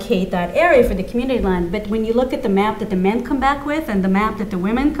demarcate that area for the community land. But when you look at the map that the men come back with and the map that the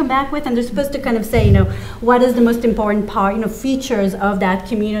women come back with, and they're supposed to kind of say, what is the most important part, features of that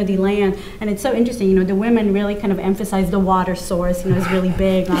community land. And it's so interesting, the women really kind of emphasize the water source, is really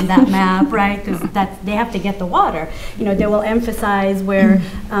big on that map, right? Because they have to get the water. They will emphasize where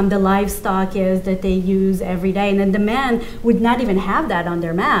the livestock is that they use every day. And then the men would not even have that on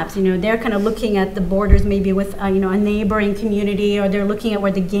their maps. They're kind of looking at the borders maybe with, neighboring community, or they're looking at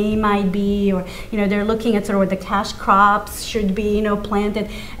where the game might be, or they're looking at sort of where the cash crops should be planted.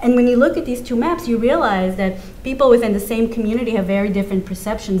 And when you look at these two maps, you realize that people within the same community have very different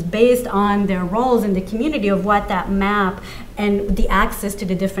perceptions based on their roles in the community of what that map and the access to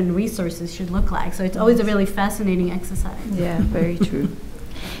the different resources should look like. So it's always a really fascinating exercise. Yeah, very true.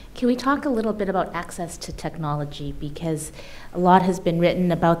 Can we talk a little bit about access to technology? Because a lot has been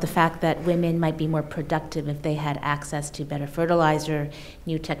written about the fact that women might be more productive if they had access to better fertilizer,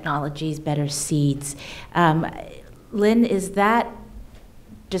 new technologies, better seeds. Lynn, is that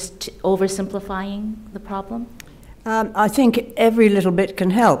just oversimplifying the problem? I think every little bit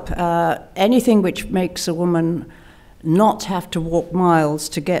can help. Anything which makes a woman not have to walk miles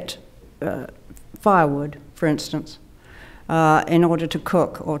to get firewood, for instance, in order to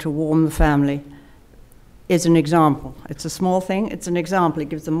cook or to warm the family, is an example. It's a small thing, it's an example. It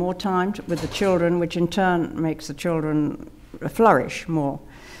gives them more time with the children, which in turn makes the children flourish more.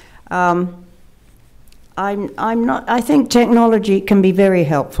 I think technology can be very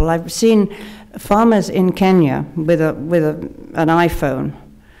helpful. I've seen farmers in Kenya with an iPhone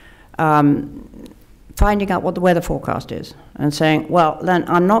finding out what the weather forecast is and saying, well, then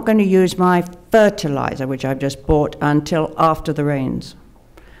I'm not going to use my fertilizer, which I've just bought, until after the rains,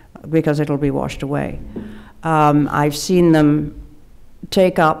 because it'll be washed away. I've seen them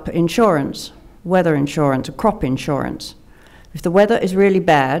take up insurance, weather insurance, crop insurance. If the weather is really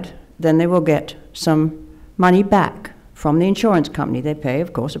bad, then they will get some money back from the insurance company. They pay,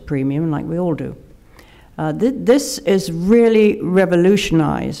 of course, a premium like we all do. This is really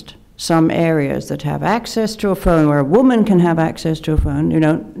revolutionized some areas that have access to a phone, where a woman can have access to a phone.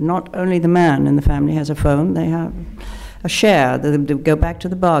 Not only the man in the family has a phone, they have a share. They go back to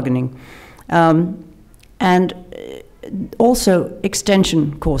the bargaining. And also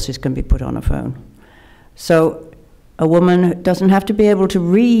extension courses can be put on a phone. So a woman doesn't have to be able to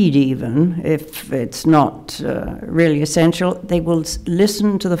read even if it's not really essential. They will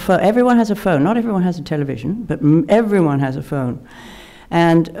listen to the phone. Everyone has a phone. Not everyone has a television, but everyone has a phone.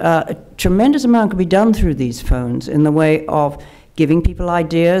 And a tremendous amount can be done through these phones in the way of giving people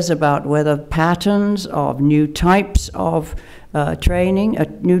ideas about weather patterns, of new types of training,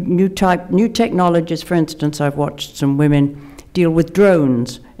 new technologies. For instance, I've watched some women deal with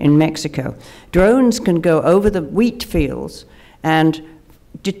drones in Mexico. Drones can go over the wheat fields and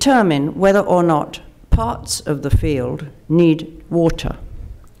determine whether or not parts of the field need water,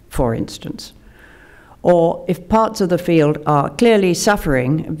 for instance. Or if parts of the field are clearly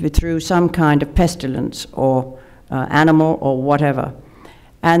suffering through some kind of pestilence or animal or whatever.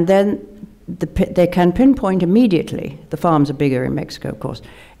 And then they can pinpoint immediately, the farms are bigger in Mexico, of course,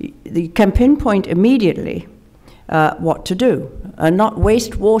 they can pinpoint immediately what to do, and not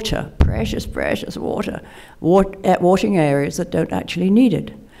waste water, precious, precious water, at watering areas that don't actually need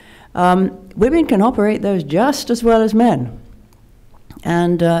it. Women can operate those just as well as men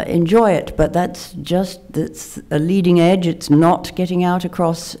and enjoy it, but that's a leading edge. It's not getting out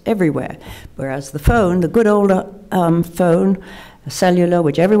across everywhere. Whereas the phone, the good old phone, cellular,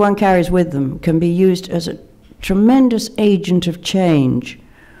 which everyone carries with them, can be used as a tremendous agent of change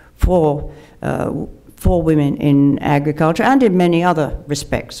for women in agriculture and in many other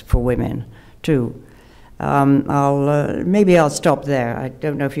respects for women too. Maybe I'll stop there. I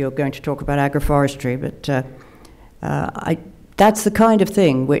don't know if you're going to talk about agroforestry, but that's the kind of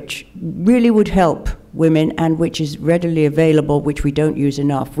thing which really would help women and which is readily available, which we don't use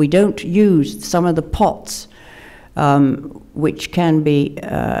enough. We don't use some of the pots which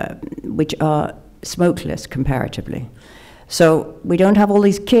are smokeless comparatively. So we don't have all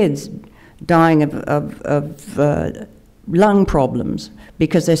these kids dying of lung problems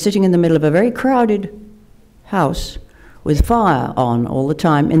because they're sitting in the middle of a very crowded house with fire on all the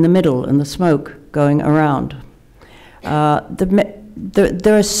time in the middle and the smoke going around.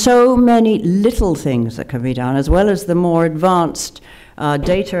 There are so many little things that can be done, as well as the more advanced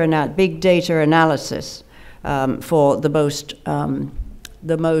big data analysis for the most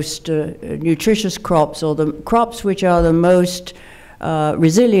nutritious crops, or the crops which are the most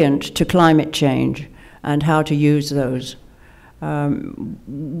resilient to climate change, and how to use those.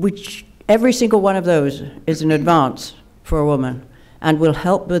 Which every single one of those is an advance for a woman and will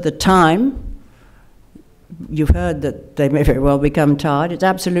help with the time. You've heard that they may very well become tired. It's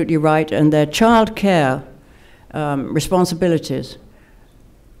absolutely right. And their child care responsibilities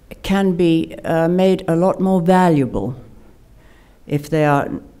can be made a lot more valuable if they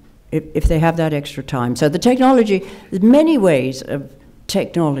have that extra time. So the technology, there's many ways of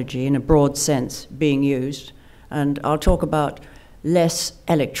technology in a broad sense being used. And I'll talk about less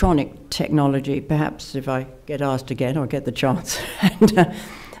electronic technology, perhaps if I get asked again or get the chance.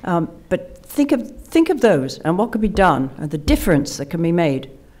 But think of those and what could be done and the difference that can be made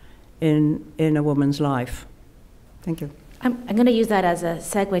in a woman's life. Thank you. I'm going to use that as a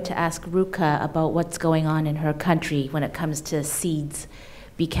segue to ask Ruka about what's going on in her country when it comes to seeds,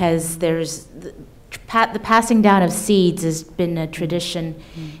 because there's the passing down of seeds has been a tradition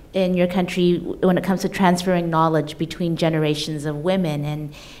in your country when it comes to transferring knowledge between generations of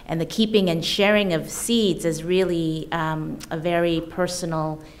women, and the keeping and sharing of seeds is really a very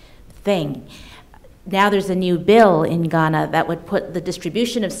personal thing. Now there's a new bill in Ghana that would put the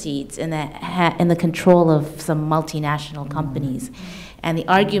distribution of seeds in the control of some multinational companies. And the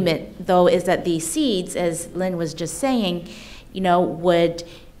argument, though, is that these seeds, as Lynn was just saying, would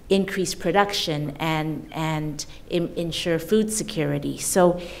increase production and ensure food security.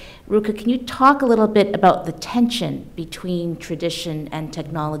 So, Ruka, can you talk a little bit about the tension between tradition and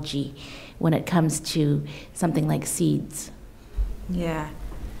technology when it comes to something like seeds? Yeah.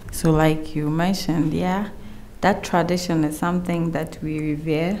 So like you mentioned, that tradition is something that we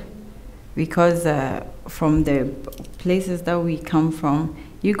revere because from the places that we come from,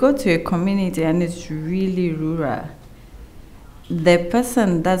 you go to a community and it's really rural. The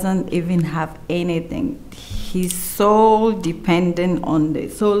person doesn't even have anything. He's solely dependent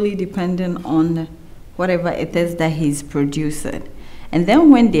on whatever it is that he's producing. And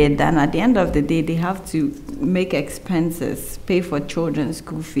then when they're done, at the end of the day, they have to make expenses, pay for children's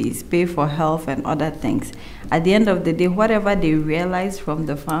school fees, pay for health and other things. At the end of the day, whatever they realize from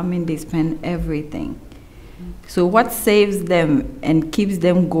the farming, they spend everything. So what saves them and keeps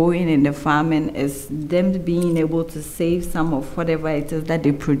them going in the farming is them being able to save some of whatever it is that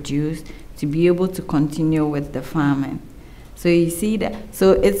they produce to be able to continue with the farming. So you see that.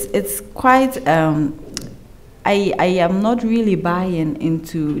 So it's quite. I am not really buying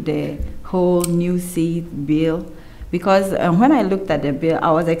into the whole new seed bill because when I looked at the bill, I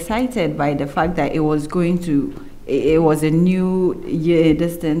was excited by the fact that it was a new year,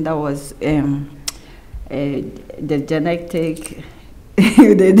 this thing that was the genetic,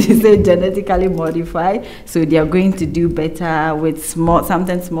 they say genetically modified, so they are going to do better with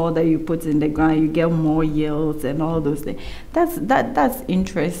something small that you put in the ground, you get more yields and all those things. That's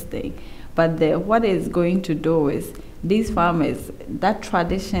interesting. But what it's going to do is these farmers, that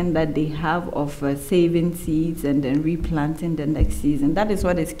tradition that they have of saving seeds and then replanting the next season, that is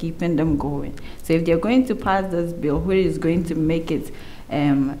what is keeping them going. So if they're going to pass this bill, which is going to make it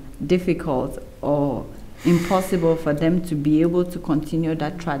difficult or impossible for them to be able to continue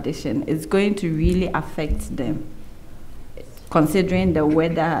that tradition, it's going to really affect them. Considering the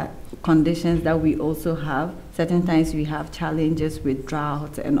weather conditions that we also have, certain times we have challenges with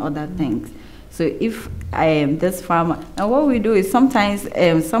drought and other things. So if I am this farmer, and what we do is sometimes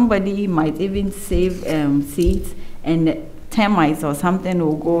somebody might even save seeds and termites or something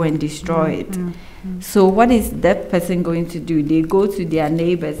will go and destroy it. So what is that person going to do? They go to their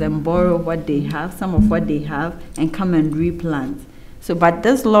neighbors and borrow what they have, some of what they have, and come and replant. So, but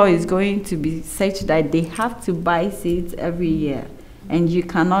this law is going to be such that they have to buy seeds every year, and you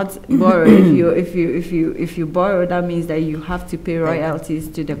cannot borrow. If you borrow, that means that you have to pay royalties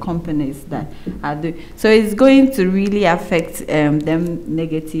to the companies that are doing. So it's going to really affect them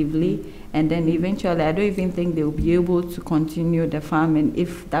negatively, and then eventually, I don't even think they will be able to continue the farming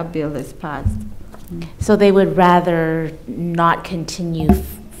if that bill is passed. So they would rather not continue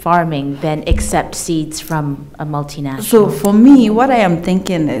farming than accept seeds from a multinational? So for me, what I am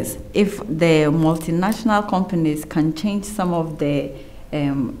thinking is if the multinational companies can change some of the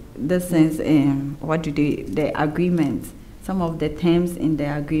the agreements, some of the terms in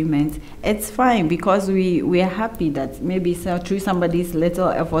the agreement, it's fine because we are happy that maybe through somebody's little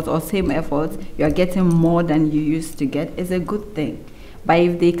effort or same effort, you are getting more than you used to get. It's a good thing. But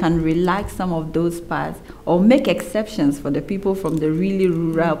if they can relax some of those parts or make exceptions for the people from the really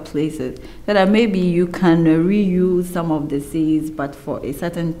rural places, so that maybe you can reuse some of the seeds, but for a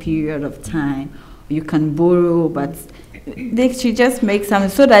certain period of time, you can borrow, but they should just make some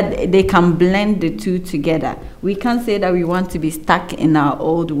so that they can blend the two together. We can't say that we want to be stuck in our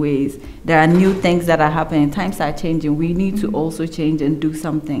old ways. There are new things that are happening. Times are changing. We need to also change and do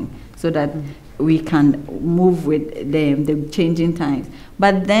something so that we can move with the changing times.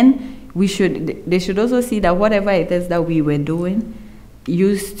 But then they should also see that whatever it is that we were doing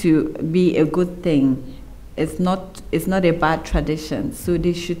used to be a good thing. It's not a bad tradition. So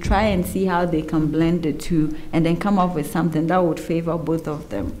they should try and see how they can blend the two and then come up with something that would favor both of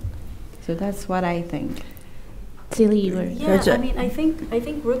them. So that's what I think. Celia, you were... Yeah, I mean, I think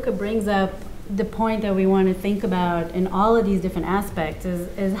Ruka brings up the point that we want to think about in all of these different aspects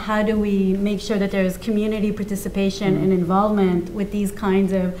is how do we make sure that there's community participation and involvement with these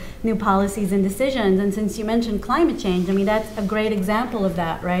kinds of new policies and decisions. And since you mentioned climate change, I mean, that's a great example of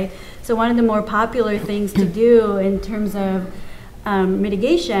that, right? So one of the more popular things to do in terms of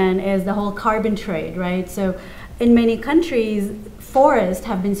mitigation is the whole carbon trade, right? So in many countries, forests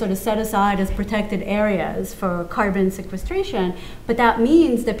have been sort of set aside as protected areas for carbon sequestration, but that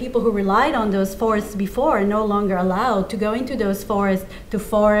means that people who relied on those forests before are no longer allowed to go into those forests to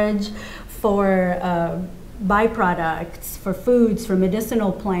forage for byproducts, for foods, for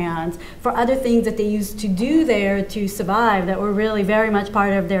medicinal plants, for other things that they used to do there to survive that were really very much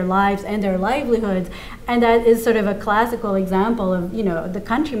part of their lives and their livelihoods. And that is sort of a classical example of, you know, the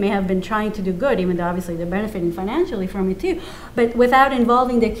country may have been trying to do good, even though obviously they're benefiting financially from it too, but without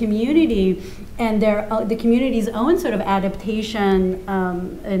involving the community and the community's own sort of adaptation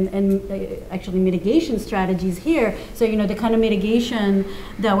and actually mitigation strategies here. So, you know, the kind of mitigation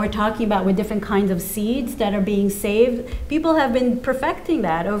that we're talking about with different kinds of seeds that are being saved, people have been perfecting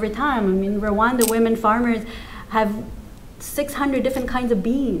that over time. I mean, Rwanda women farmers have 600 different kinds of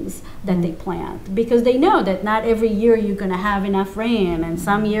beans that they plant because they know that not every year you're going to have enough rain, and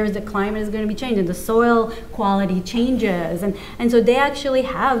some years the climate is going to be changing, the soil quality changes, and so they actually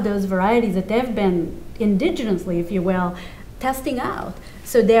have those varieties that they've been indigenously, if you will, testing out.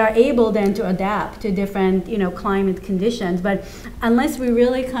 So they are able then to adapt to different, you know, climate conditions. But unless we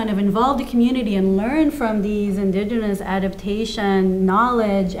really kind of involve the community and learn from these indigenous adaptation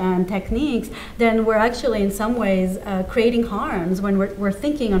knowledge and techniques, then we're actually in some ways creating harms when we're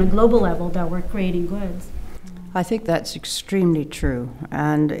thinking on a global level that we're creating goods. I think that's extremely true,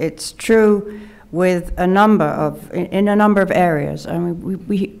 and it's true with in a number of areas. I mean,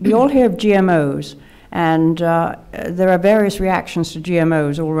 we all hear of GMOs. And there are various reactions to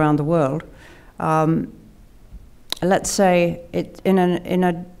GMOs all around the world. Let's say in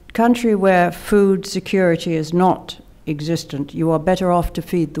a country where food security is not existent, you are better off to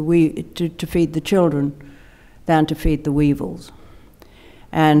feed to feed the children than to feed the weevils.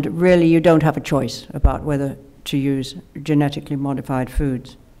 And really, you don't have a choice about whether to use genetically modified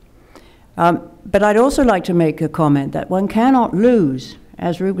foods. But I'd also like to make a comment that one cannot lose.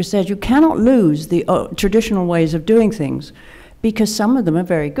 As Ruba said, you cannot lose the traditional ways of doing things because some of them are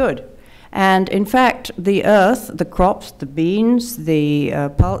very good. And in fact, the earth, the crops, the beans, the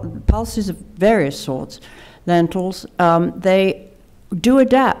pulses of various sorts, lentils, they do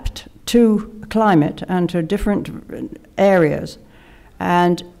adapt to climate and to different areas.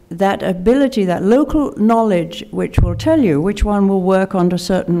 And that ability, that local knowledge, which will tell you which one will work under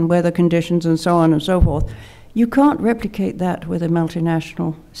certain weather conditions and so on and so forth, you can't replicate that with a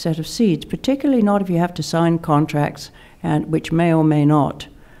multinational set of seeds, particularly not if you have to sign contracts, and which may or may not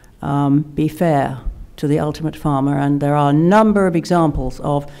be fair to the ultimate farmer. And there are a number of examples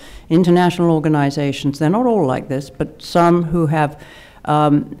of international organizations, they're not all like this, but some who have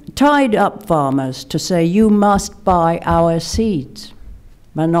tied up farmers to say, you must buy our seeds,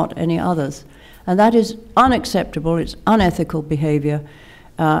 but not any others. And that is unacceptable, it's unethical behavior,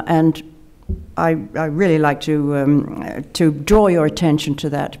 and I really like to draw your attention to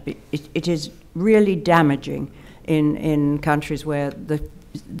that. It is really damaging in countries where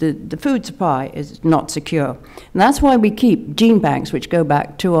the food supply is not secure. And that's why we keep gene banks, which go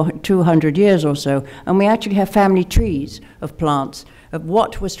back 200 years or so, and we actually have family trees of plants, of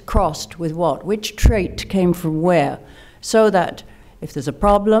what was crossed with what, which trait came from where, so that if there's a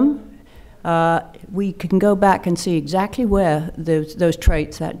problem, we can go back and see exactly where those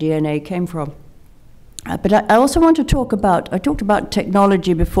traits, that DNA came from. But I also want to talk about, I talked about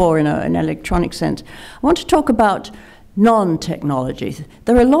technology before in an electronic sense. I want to talk about non-technology.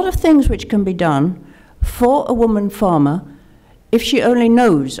 There are a lot of things which can be done for a woman farmer if she only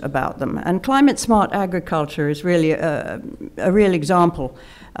knows about them. And climate-smart agriculture is really a real example.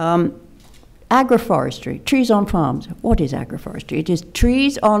 Agroforestry, trees on farms. What is agroforestry? It is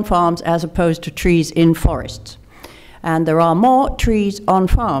trees on farms as opposed to trees in forests. And there are more trees on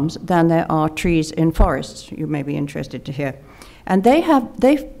farms than there are trees in forests, you may be interested to hear. And they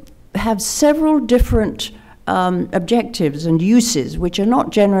have several different objectives and uses, which are not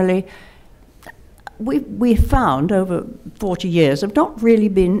generally, we've found over 40 years, have not really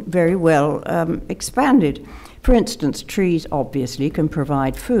been very well expanded. For instance, trees obviously can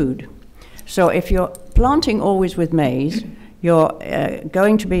provide food. So if you're planting always with maize, you're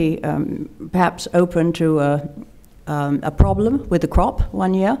going to be perhaps open to a problem with the crop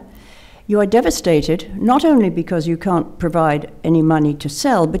one year. You are devastated, not only because you can't provide any money to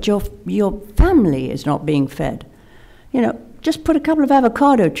sell, but your family is not being fed. You know, just put a couple of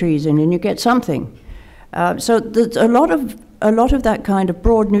avocado trees in and you get something. So there's a lot of that kind of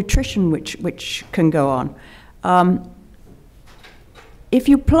broad nutrition which can go on. If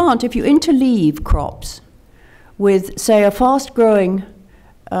you interleave crops with, say, a fast-growing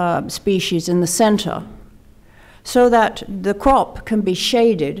species in the center, so that the crop can be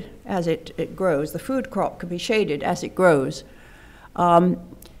shaded as it grows, the food crop can be shaded as it grows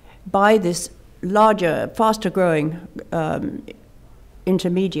by this larger, faster-growing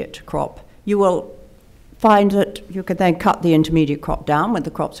intermediate crop, you will find that you can then cut the intermediate crop down when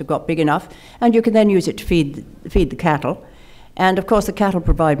the crops have got big enough, and you can then use it to feed the cattle. And of course, the cattle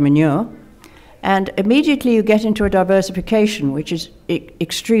provide manure. And immediately you get into a diversification, which is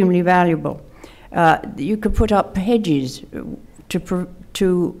extremely valuable. You could put up hedges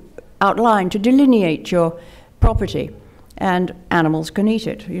to outline, to delineate your property, and animals can eat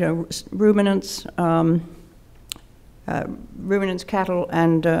it. You know, ruminants, cattle,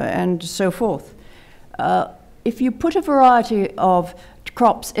 and so forth. If you put a variety of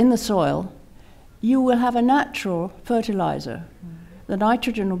crops in the soil, you will have a natural fertilizer. The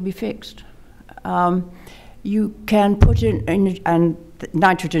nitrogen will be fixed. You can put in, and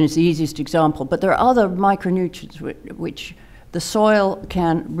nitrogen is the easiest example, but there are other micronutrients which the soil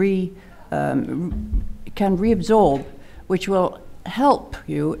can reabsorb, which will help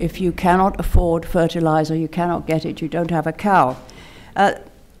you if you cannot afford fertilizer, you cannot get it, you don't have a cow.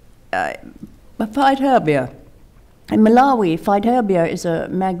 Phytoherbia. In Malawi, Phytoherbia is a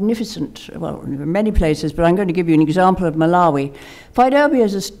magnificent, well, in many places, but I'm going to give you an example of Malawi. Phytoherbia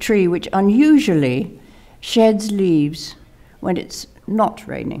is a tree which unusually sheds leaves when it's not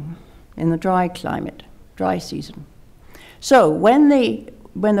raining, in the dry climate, dry season. So when the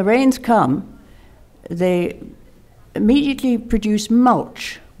rains come, they immediately produce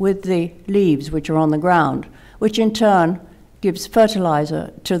mulch with the leaves which are on the ground, which in turn gives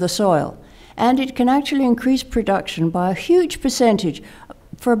fertilizer to the soil. And it can actually increase production by a huge percentage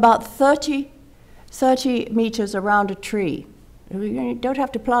for about 30 meters around a tree. You don't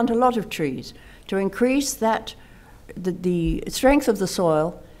have to plant a lot of trees to increase that, the strength of the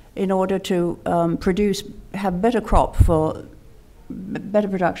soil in order to have better production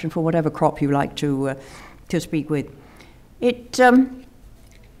for whatever crop you like to speak with.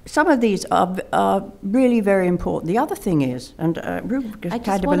 Some of these are really very important. The other thing is, and Ruth kind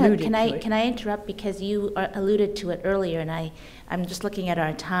of alluded to it. Can I interrupt, because you alluded to it earlier, and I'm just looking at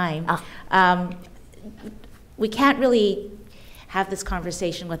our time. We can't really have this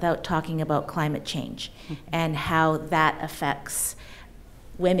conversation without talking about climate change and how that affects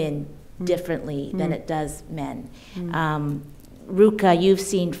women differently than it does men. Ruka, you've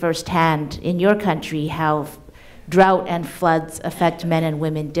seen firsthand in your country how drought and floods affect men and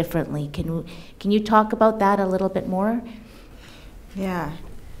women differently. Can you talk about that a little bit more? Yeah.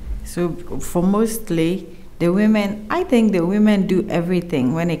 So for mostly the women, I think the women do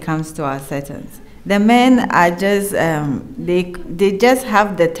everything when it comes to our settings. The men are just, they just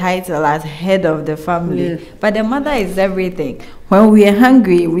have the title as head of the family, but the mother is everything. When we are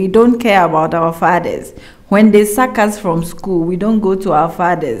hungry, we don't care about our fathers. When they sack us from school, we don't go to our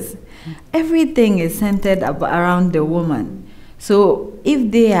fathers. Everything is centered around the woman. So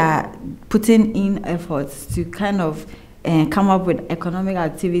if they are putting in efforts to kind of come up with economic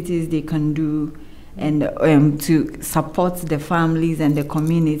activities they can do, and to support the families and the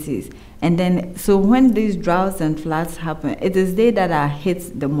communities. And then, so when these droughts and floods happen, it is they that are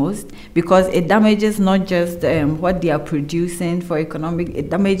hit the most, because it damages not just what they are producing for economic,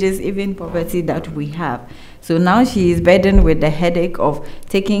 it damages even poverty that we have. So now she is burdened with the headache of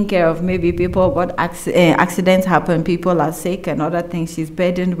taking care of maybe people, what accidents happen, people are sick and other things. She's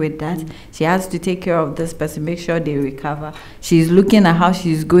burdened with that. She has to take care of this person, make sure they recover. She's looking at how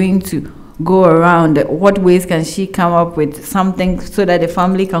she's going to go around, what ways can she come up with something so that the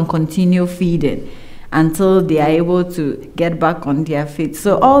family can continue feeding until they are able to get back on their feet.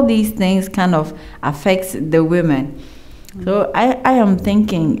 So all these things kind of affects the women. So I am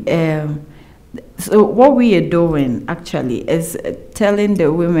thinking, so what we are doing actually is telling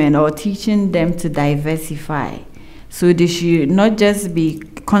the women or teaching them to diversify. So they should not just be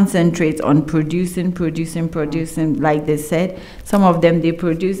concentrate on producing, like they said. Some of them, they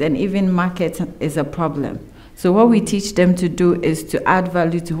produce, and even market is a problem. So what we teach them to do is to add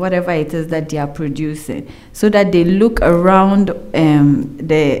value to whatever it is that they are producing, so that they look around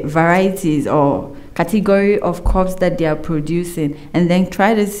the varieties or category of crops that they are producing, and then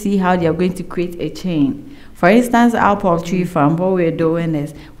try to see how they are going to create a chain. For instance, our poultry farm, what we're doing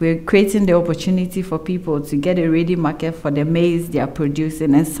is we're creating the opportunity for people to get a ready market for the maize they are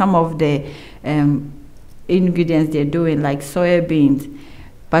producing, and some of the ingredients they're doing, like soya beans.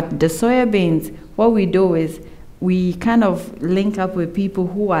 But the soya beans, what we do is we kind of link up with people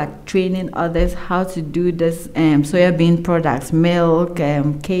who are training others how to do this soybean products, milk,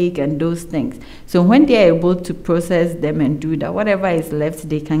 cake, and those things. So when they are able to process them and do that, whatever is left,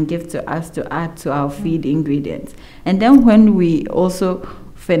 they can give to us to add to our feed ingredients. And then when we also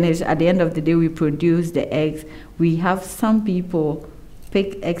finish, at the end of the day, we produce the eggs. We have some people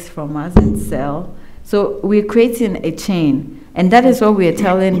pick eggs from us and sell. So we're creating a chain. And that is what we're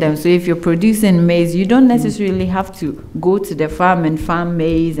telling them. So if you're producing maize, you don't necessarily have to go to the farm and farm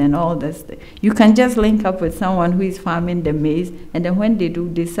maize and all this. You can just link up with someone who is farming the maize, and then when they do,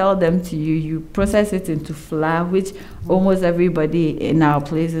 they sell them to you. You process it into flour, which almost everybody in our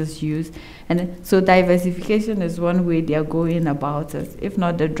places use. And so diversification is one way they are going about it. If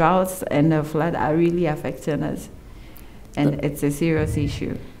not, the droughts and the flood are really affecting us. And it's a serious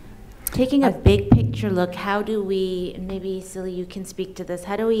issue. Taking a big picture look, how do we, maybe Silly, you can speak to this,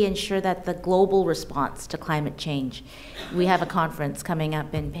 how do we ensure that the global response to climate change, we have a conference coming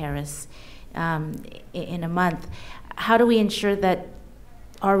up in Paris in a month, how do we ensure that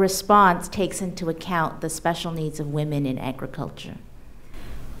our response takes into account the special needs of women in agriculture?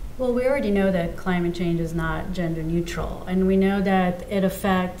 Well, we already know that climate change is not gender neutral, and we know that it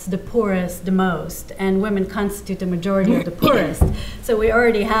affects the poorest the most, and women constitute the majority of the poorest. So we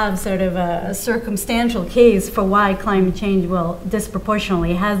already have sort of a circumstantial case for why climate change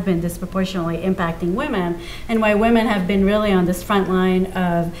has been disproportionately impacting women, and why women have been really on this front line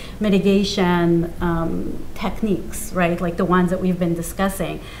of mitigation techniques, right, like the ones that we've been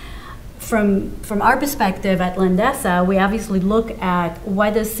discussing. From our perspective at Landesa, we obviously look at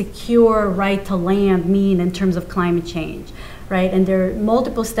what does secure right to land mean in terms of climate change, right? And there are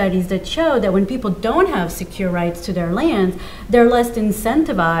multiple studies that show that when people don't have secure rights to their lands, they're less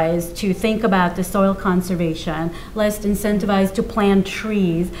incentivized to think about the soil conservation, less incentivized to plant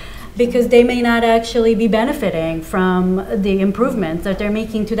trees, because they may not actually be benefiting from the improvements that they're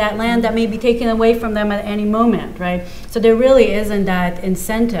making to that land that may be taken away from them at any moment, right? So there really isn't that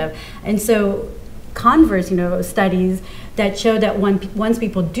incentive. And so converse, studies that show that once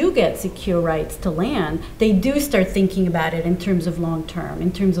people do get secure rights to land, they do start thinking about it in terms of long term,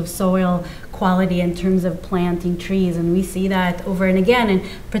 in terms of soil quality, in terms of planting trees. And we see that over and again. And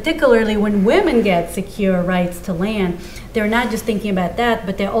particularly when women get secure rights to land, they're not just thinking about that,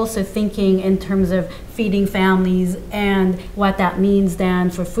 but they're also thinking in terms of feeding families and what that means then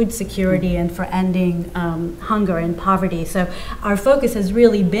for food security and for ending hunger and poverty. So our focus has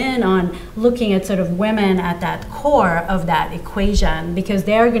really been on looking at sort of women at that core of that equation, because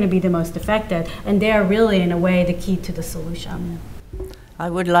they are going to be the most affected, and they are really, in a way, the key to the solution. I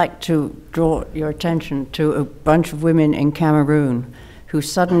would like to draw your attention to a bunch of women in Cameroon who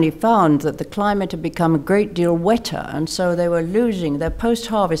suddenly found that the climate had become a great deal wetter, and so they were losing, their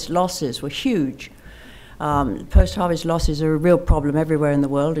post-harvest losses were huge. Post-harvest losses are a real problem everywhere in the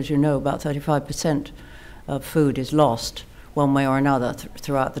world. As you know, about 35% of food is lost one way or another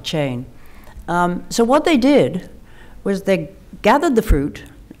throughout the chain. So what they did was they gathered the fruit,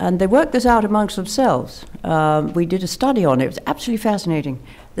 and they worked this out amongst themselves. We did a study on it. It was absolutely fascinating.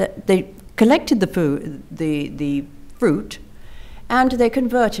 They collected the fruit, and they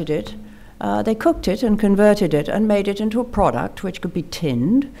converted it. They cooked it and converted it and made it into a product which could be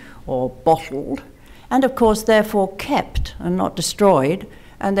tinned or bottled, and of course therefore kept and not destroyed.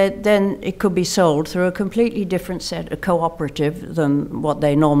 And then it could be sold through a completely different set of cooperative than what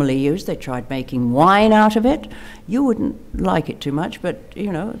they normally use. They tried making wine out of it. You wouldn't like it too much, but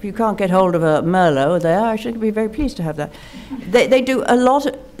if you can't get hold of a Merlot there, I should be very pleased to have that. They do a lot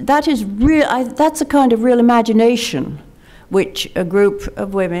of, that is real, that's a kind of real imagination which a group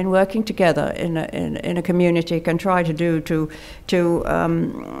of women working together in a community can try to do to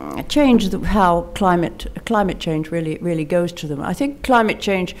change how climate change really goes to them. I think climate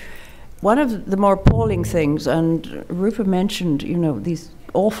change, one of the more appalling things, and Rupa mentioned, these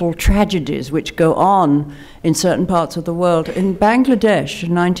awful tragedies which go on in certain parts of the world. In Bangladesh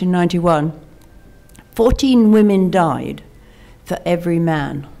in 1991, 14 women died for every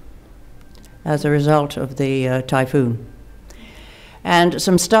man as a result of the typhoon. And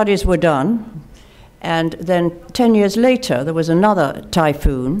some studies were done, and then 10 years later there was another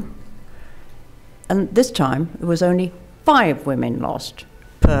typhoon, and this time it was only 5 women lost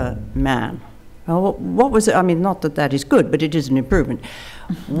per man. Now, what was it? I mean, not that that is good, but it is an improvement.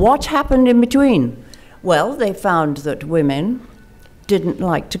 What happened in between? Well, they found that women didn't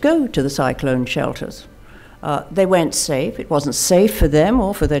like to go to the cyclone shelters. They weren't safe. It wasn't safe for them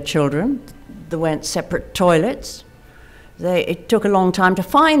or for their children. There weren't separate toilets. It took a long time to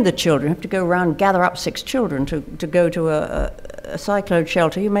find the children. You have to go around and gather up 6 children to go to a cyclone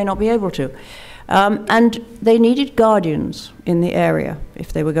shelter. You may not be able to. And they needed guardians in the area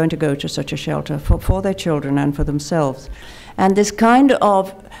if they were going to go to such a shelter for their children and for themselves. And this kind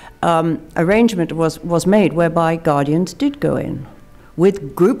of arrangement was made whereby guardians did go in.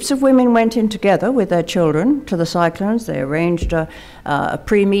 With groups of women went in together with their children to the cyclones. They arranged a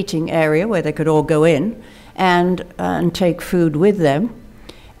pre-meeting area where they could all go in and take food with them.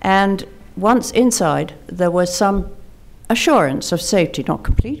 And once inside, there was some assurance of safety, not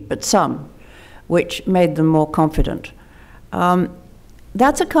complete, but some, which made them more confident.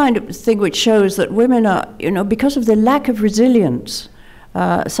 That's a kind of thing which shows that women are, because of the lack of resilience,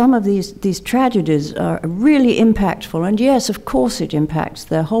 some of these tragedies are really impactful. And yes, of course it impacts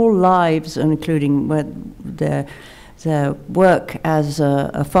their whole lives, including their work as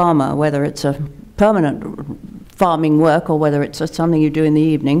a farmer, whether it's a permanent farming work or whether it's something you do in the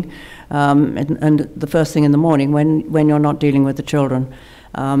evening and the first thing in the morning when you're not dealing with the children.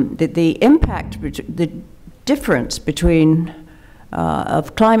 The impact, the difference between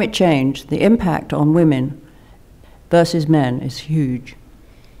of climate change, the impact on women versus men is huge.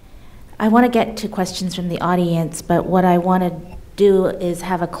 I want to get to questions from the audience, but what I want to do is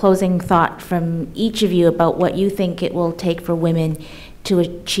have a closing thought from each of you about what you think it will take for women to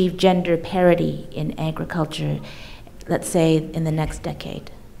achieve gender parity in agriculture, let's say in the next decade.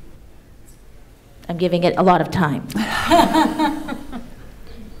 I'm giving it a lot of time.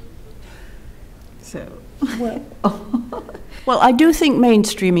 Well, I do think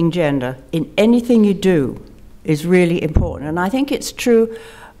mainstreaming gender in anything you do is really important. And I think it's true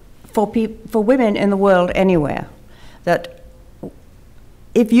for women in the world anywhere, that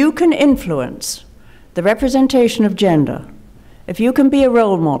if you can influence the representation of gender, if you can be a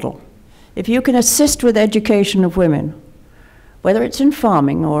role model, if you can assist with education of women, whether it's in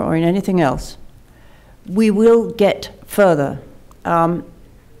farming or in anything else, we will get further.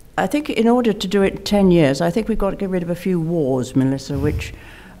 I think in order to do it in 10 years, I think we've got to get rid of a few wars, Melissa, which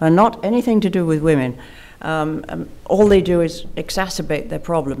are not anything to do with women. All they do is exacerbate their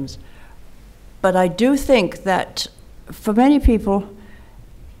problems. But I do think that for many people,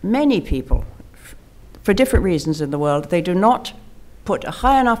 for different reasons in the world, they do not put a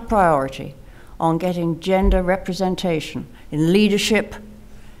high enough priority on getting gender representation in leadership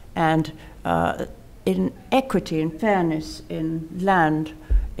and in equity and fairness in land,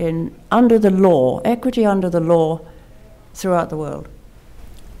 under the law, equity under the law throughout the world.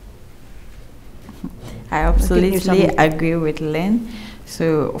 I absolutely agree with Lynn.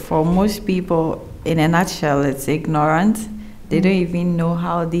 So for most people, in a nutshell, it's ignorant. They don't even know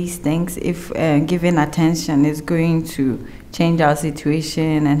how these things, if given attention, is going to change our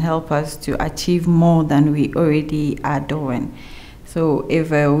situation and help us to achieve more than we already are doing. So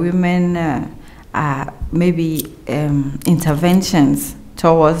if women are maybe interventions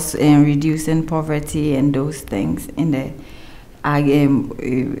towards reducing poverty and those things in the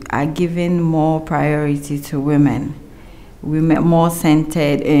are giving more priority to women, more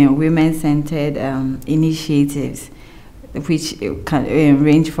centered, women-centered initiatives, which can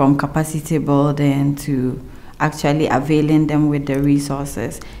range from capacity building to actually availing them with the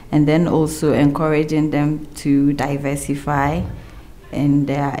resources, and then also encouraging them to diversify in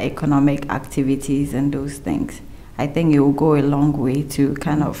their economic activities and those things. I think it will go a long way to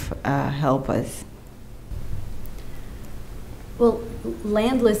kind of help us. Well,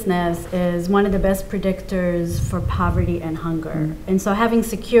 landlessness is one of the best predictors for poverty and hunger. And so having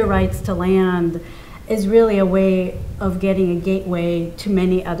secure rights to land is really a way of getting a gateway to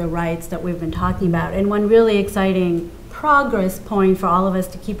many other rights that we've been talking about. And one really exciting progress point for all of us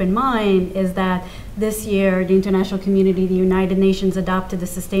to keep in mind is that this year, the international community, the United Nations, adopted the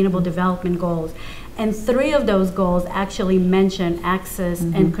Sustainable Development Goals. And 3 of those goals actually mention access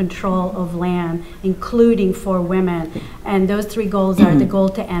and control of land, including for women. And those 3 goals are the goal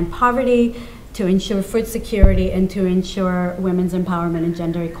to end poverty, to ensure food security, and to ensure women's empowerment and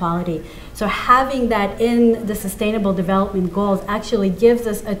gender equality. So having that in the Sustainable Development Goals actually gives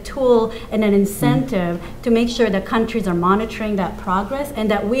us a tool and an incentive to make sure that countries are monitoring that progress,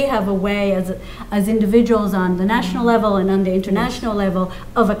 and that we have a way as individuals on the national level and on the international level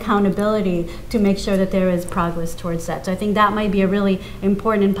of accountability to make sure that there is progress towards that. So I think that might be a really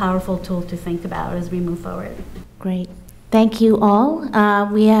important and powerful tool to think about as we move forward. Great. Thank you all.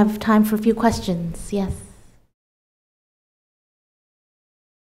 We have time for a few questions. Yes.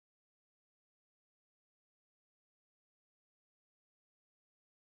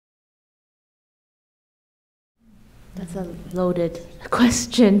 That's a loaded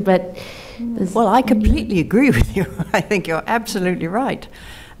question, but... Well, I completely agree with you. I think you're absolutely right.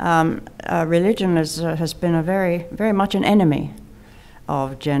 Religion has been a very much an enemy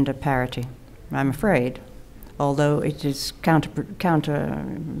of gender parity, I'm afraid, although it is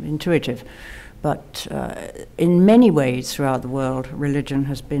counterintuitive. But in many ways throughout the world, religion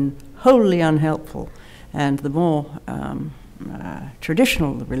has been wholly unhelpful. And the more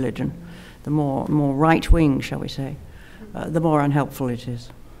traditional the religion, the more right-wing, shall we say, the more unhelpful it is.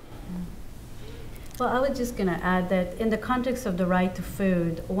 Well, I was just going to add that in the context of the right to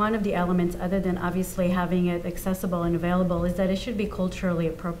food, one of the elements, other than obviously having it accessible and available, is that it should be culturally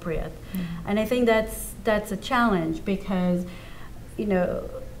appropriate. And I think that's a challenge because, you know,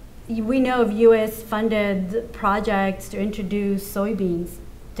 we know of U.S.-funded projects to introduce soybeans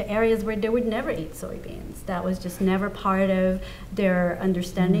to areas where they would never eat soybeans. That was just never part of their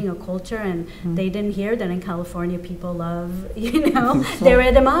understanding of culture, and they didn't hear that in California people love, you know, they're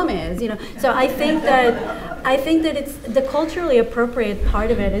where the mom is, you know. So I think that it's the culturally appropriate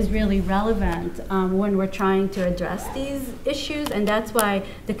part of it is really relevant when we're trying to address these issues, and that's why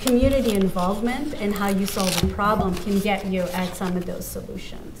the community involvement and how you solve a problem can get you at some of those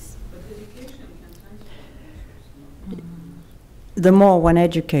solutions. The more one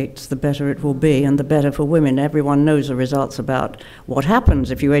educates, the better it will be, and the better for women. Everyone knows the results about what happens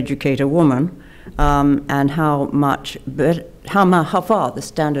if you educate a woman, and how far the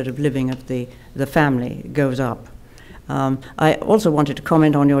standard of living of the family goes up. I also wanted to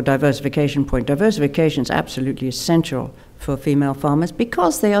comment on your diversification point. Diversification is absolutely essential for female farmers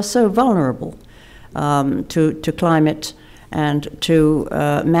because they are so vulnerable to climate and to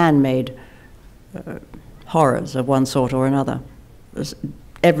man-made horrors of one sort or another.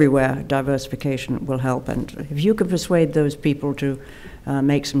 Everywhere diversification will help, and if you can persuade those people to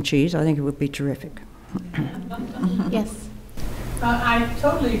make some cheese, I think it would be terrific. Yes. I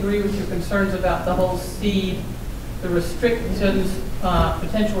totally agree with your concerns about the whole seed, the restrictions,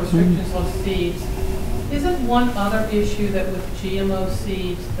 potential restrictions on seeds. Isn't one other issue that with GMO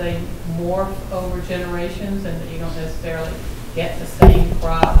seeds they morph over generations and that you don't necessarily get the same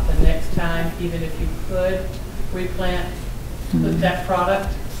crop the next time, even if you could replant with that product?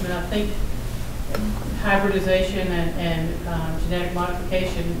 I mean, I think hybridization and genetic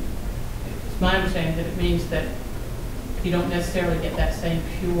modification, it's my understanding that it means that you don't necessarily get that same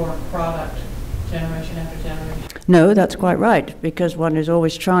pure product generation after generation. No, that's quite right, because one is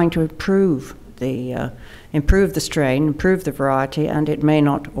always trying to improve the strain, improve the variety, and it may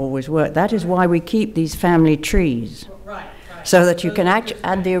not always work. That is why we keep these family trees. Right. So that you can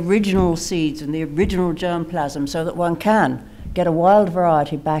add the original seeds and the original germplasm so that one can get a wild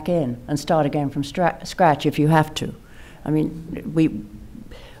variety back in and start again from scratch if you have to. I mean,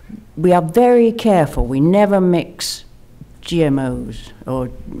 we are very careful. We never mix GMOs or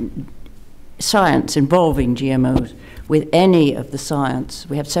science involving GMOs with any of the science.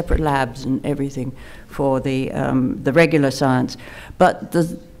 We have separate labs and everything for the regular science. But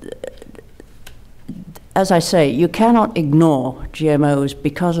as I say, you cannot ignore GMOs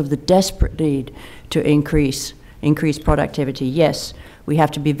because of the desperate need to increase productivity. Yes, we have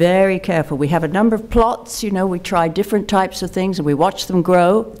to be very careful. We have a number of plots, you know, we try different types of things and we watch them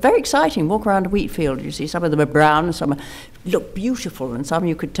grow. Very exciting. Walk around a wheat field, you see some of them are brown and some look beautiful, and some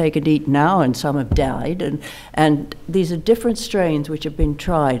you could take and eat now and some have died, and these are different strains which have been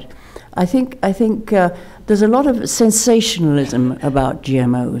tried. I think there's a lot of sensationalism about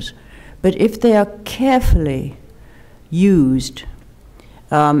GMOs, but if they are carefully used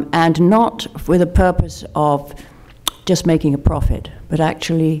and not with a purpose of just making a profit, but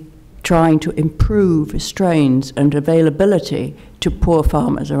actually trying to improve strains and availability to poor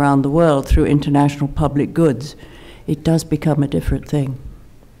farmers around the world through international public goods, it does become a different thing.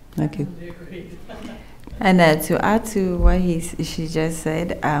 Thank you. And to add to what she just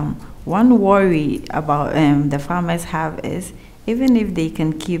said, one worry about the farmers have is even if they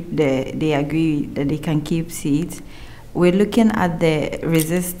can keep they agree that they can keep seeds, we're looking at the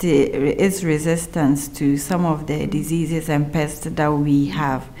resistance to some of the diseases and pests that we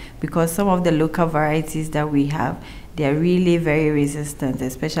have, because some of the local varieties that we have, they are really very resistant,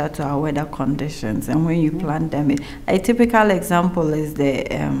 especially to our weather conditions. And when you plant them, a typical example is the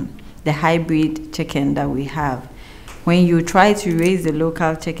hybrid chicken that we have. When you try to raise the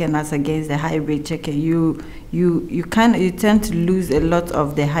local chicken as against the hybrid chicken, you tend to lose a lot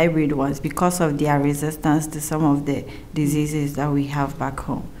of the hybrid ones because of their resistance to some of the diseases that we have back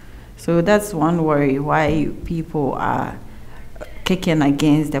home. So that's one worry why people are kicking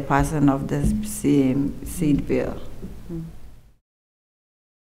against the passing of this seed bill.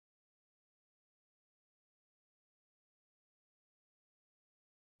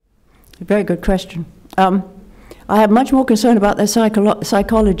 a very good question. I have much more concern about their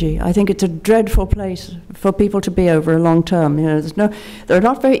psychology. I think it's a dreadful place for people to be over a long term. You know, there are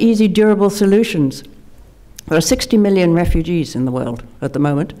not very easy, durable solutions. There are 60 million refugees in the world at the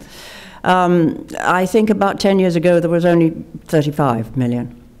moment. I think about 10 years ago there was only 35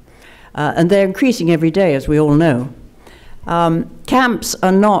 million. And they're increasing every day, as we all know. Camps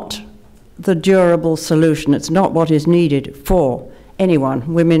are not the durable solution. It's not what is needed for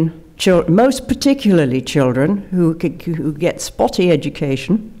anyone, women, children, most particularly children who get spotty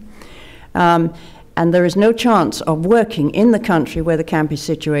education. And there is no chance of working in the country where the camp is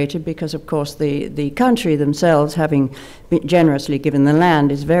situated because, of course, the country themselves, having been generously given the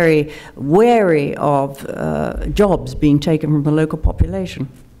land, is very wary of jobs being taken from the local population.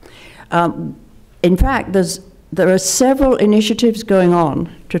 In fact, there are several initiatives going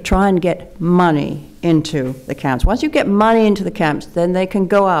on to try and get money into the camps. Once you get money into the camps, then they can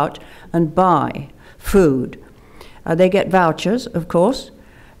go out and buy food. They get vouchers, of course.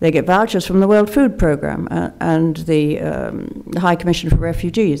 They get vouchers from the World Food Programme and the High Commission for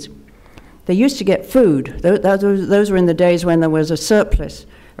Refugees. They used to get food. Those were in the days when there was a surplus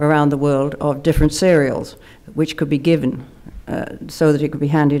around the world of different cereals, which could be given so that it could be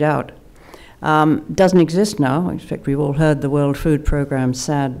handed out. Doesn't exist now. In fact, we've all heard the World Food Programme's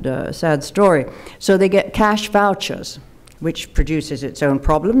sad story. So they get cash vouchers, which produces its own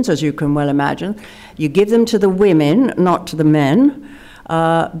problems, as you can well imagine. You give them to the women, not to the men.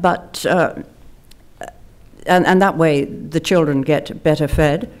 And that way the children get better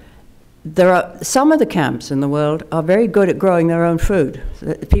fed. There are some of the camps in the world are very good at growing their own food.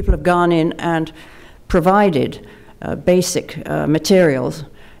 People have gone in and provided basic materials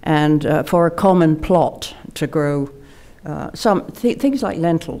and for a common plot to grow things like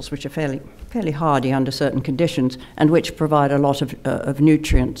lentils, which are fairly hardy under certain conditions and which provide a lot of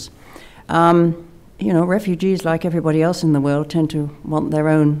nutrients. You know, refugees, like everybody else in the world, tend to want their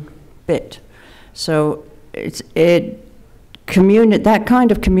own bit. So that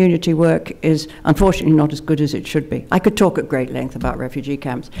kind of community work is unfortunately not as good as it should be. I could talk at great length about refugee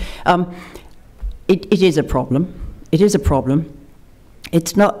camps. It is a problem. It is a problem.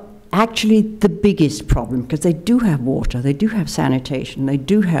 It's not actually the biggest problem, because they do have water, they do have sanitation, they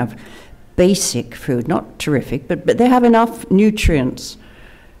do have basic food, not terrific, but they have enough nutrients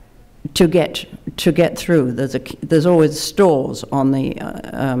to get through. There's always stores on the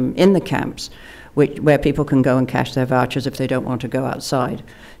in the camps where people can go and cash their vouchers if they don't want to go outside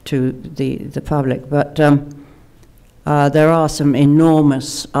to the public. But there are some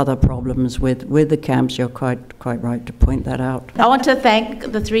enormous other problems with the camps. You're quite right to point that out. I want to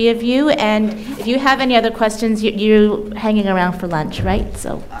thank the three of you, and if you have any other questions, you're hanging around for lunch, right?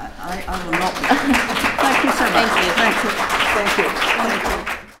 So I will not. Thank you so much. Thank you. Thank you. Thank you. Thank you.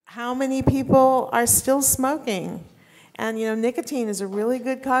 How many people are still smoking? And you know, nicotine is a really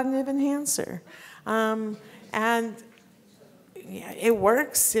good cognitive enhancer. And yeah, it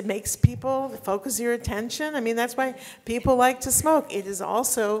works. It makes people focus your attention. I mean, that's why people like to smoke. It is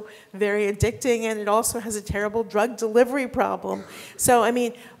also very addicting, and it also has a terrible drug delivery problem. So, I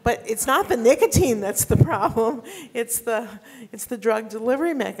mean, but it's not the nicotine that's the problem. It's the drug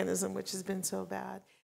delivery mechanism, which has been so bad.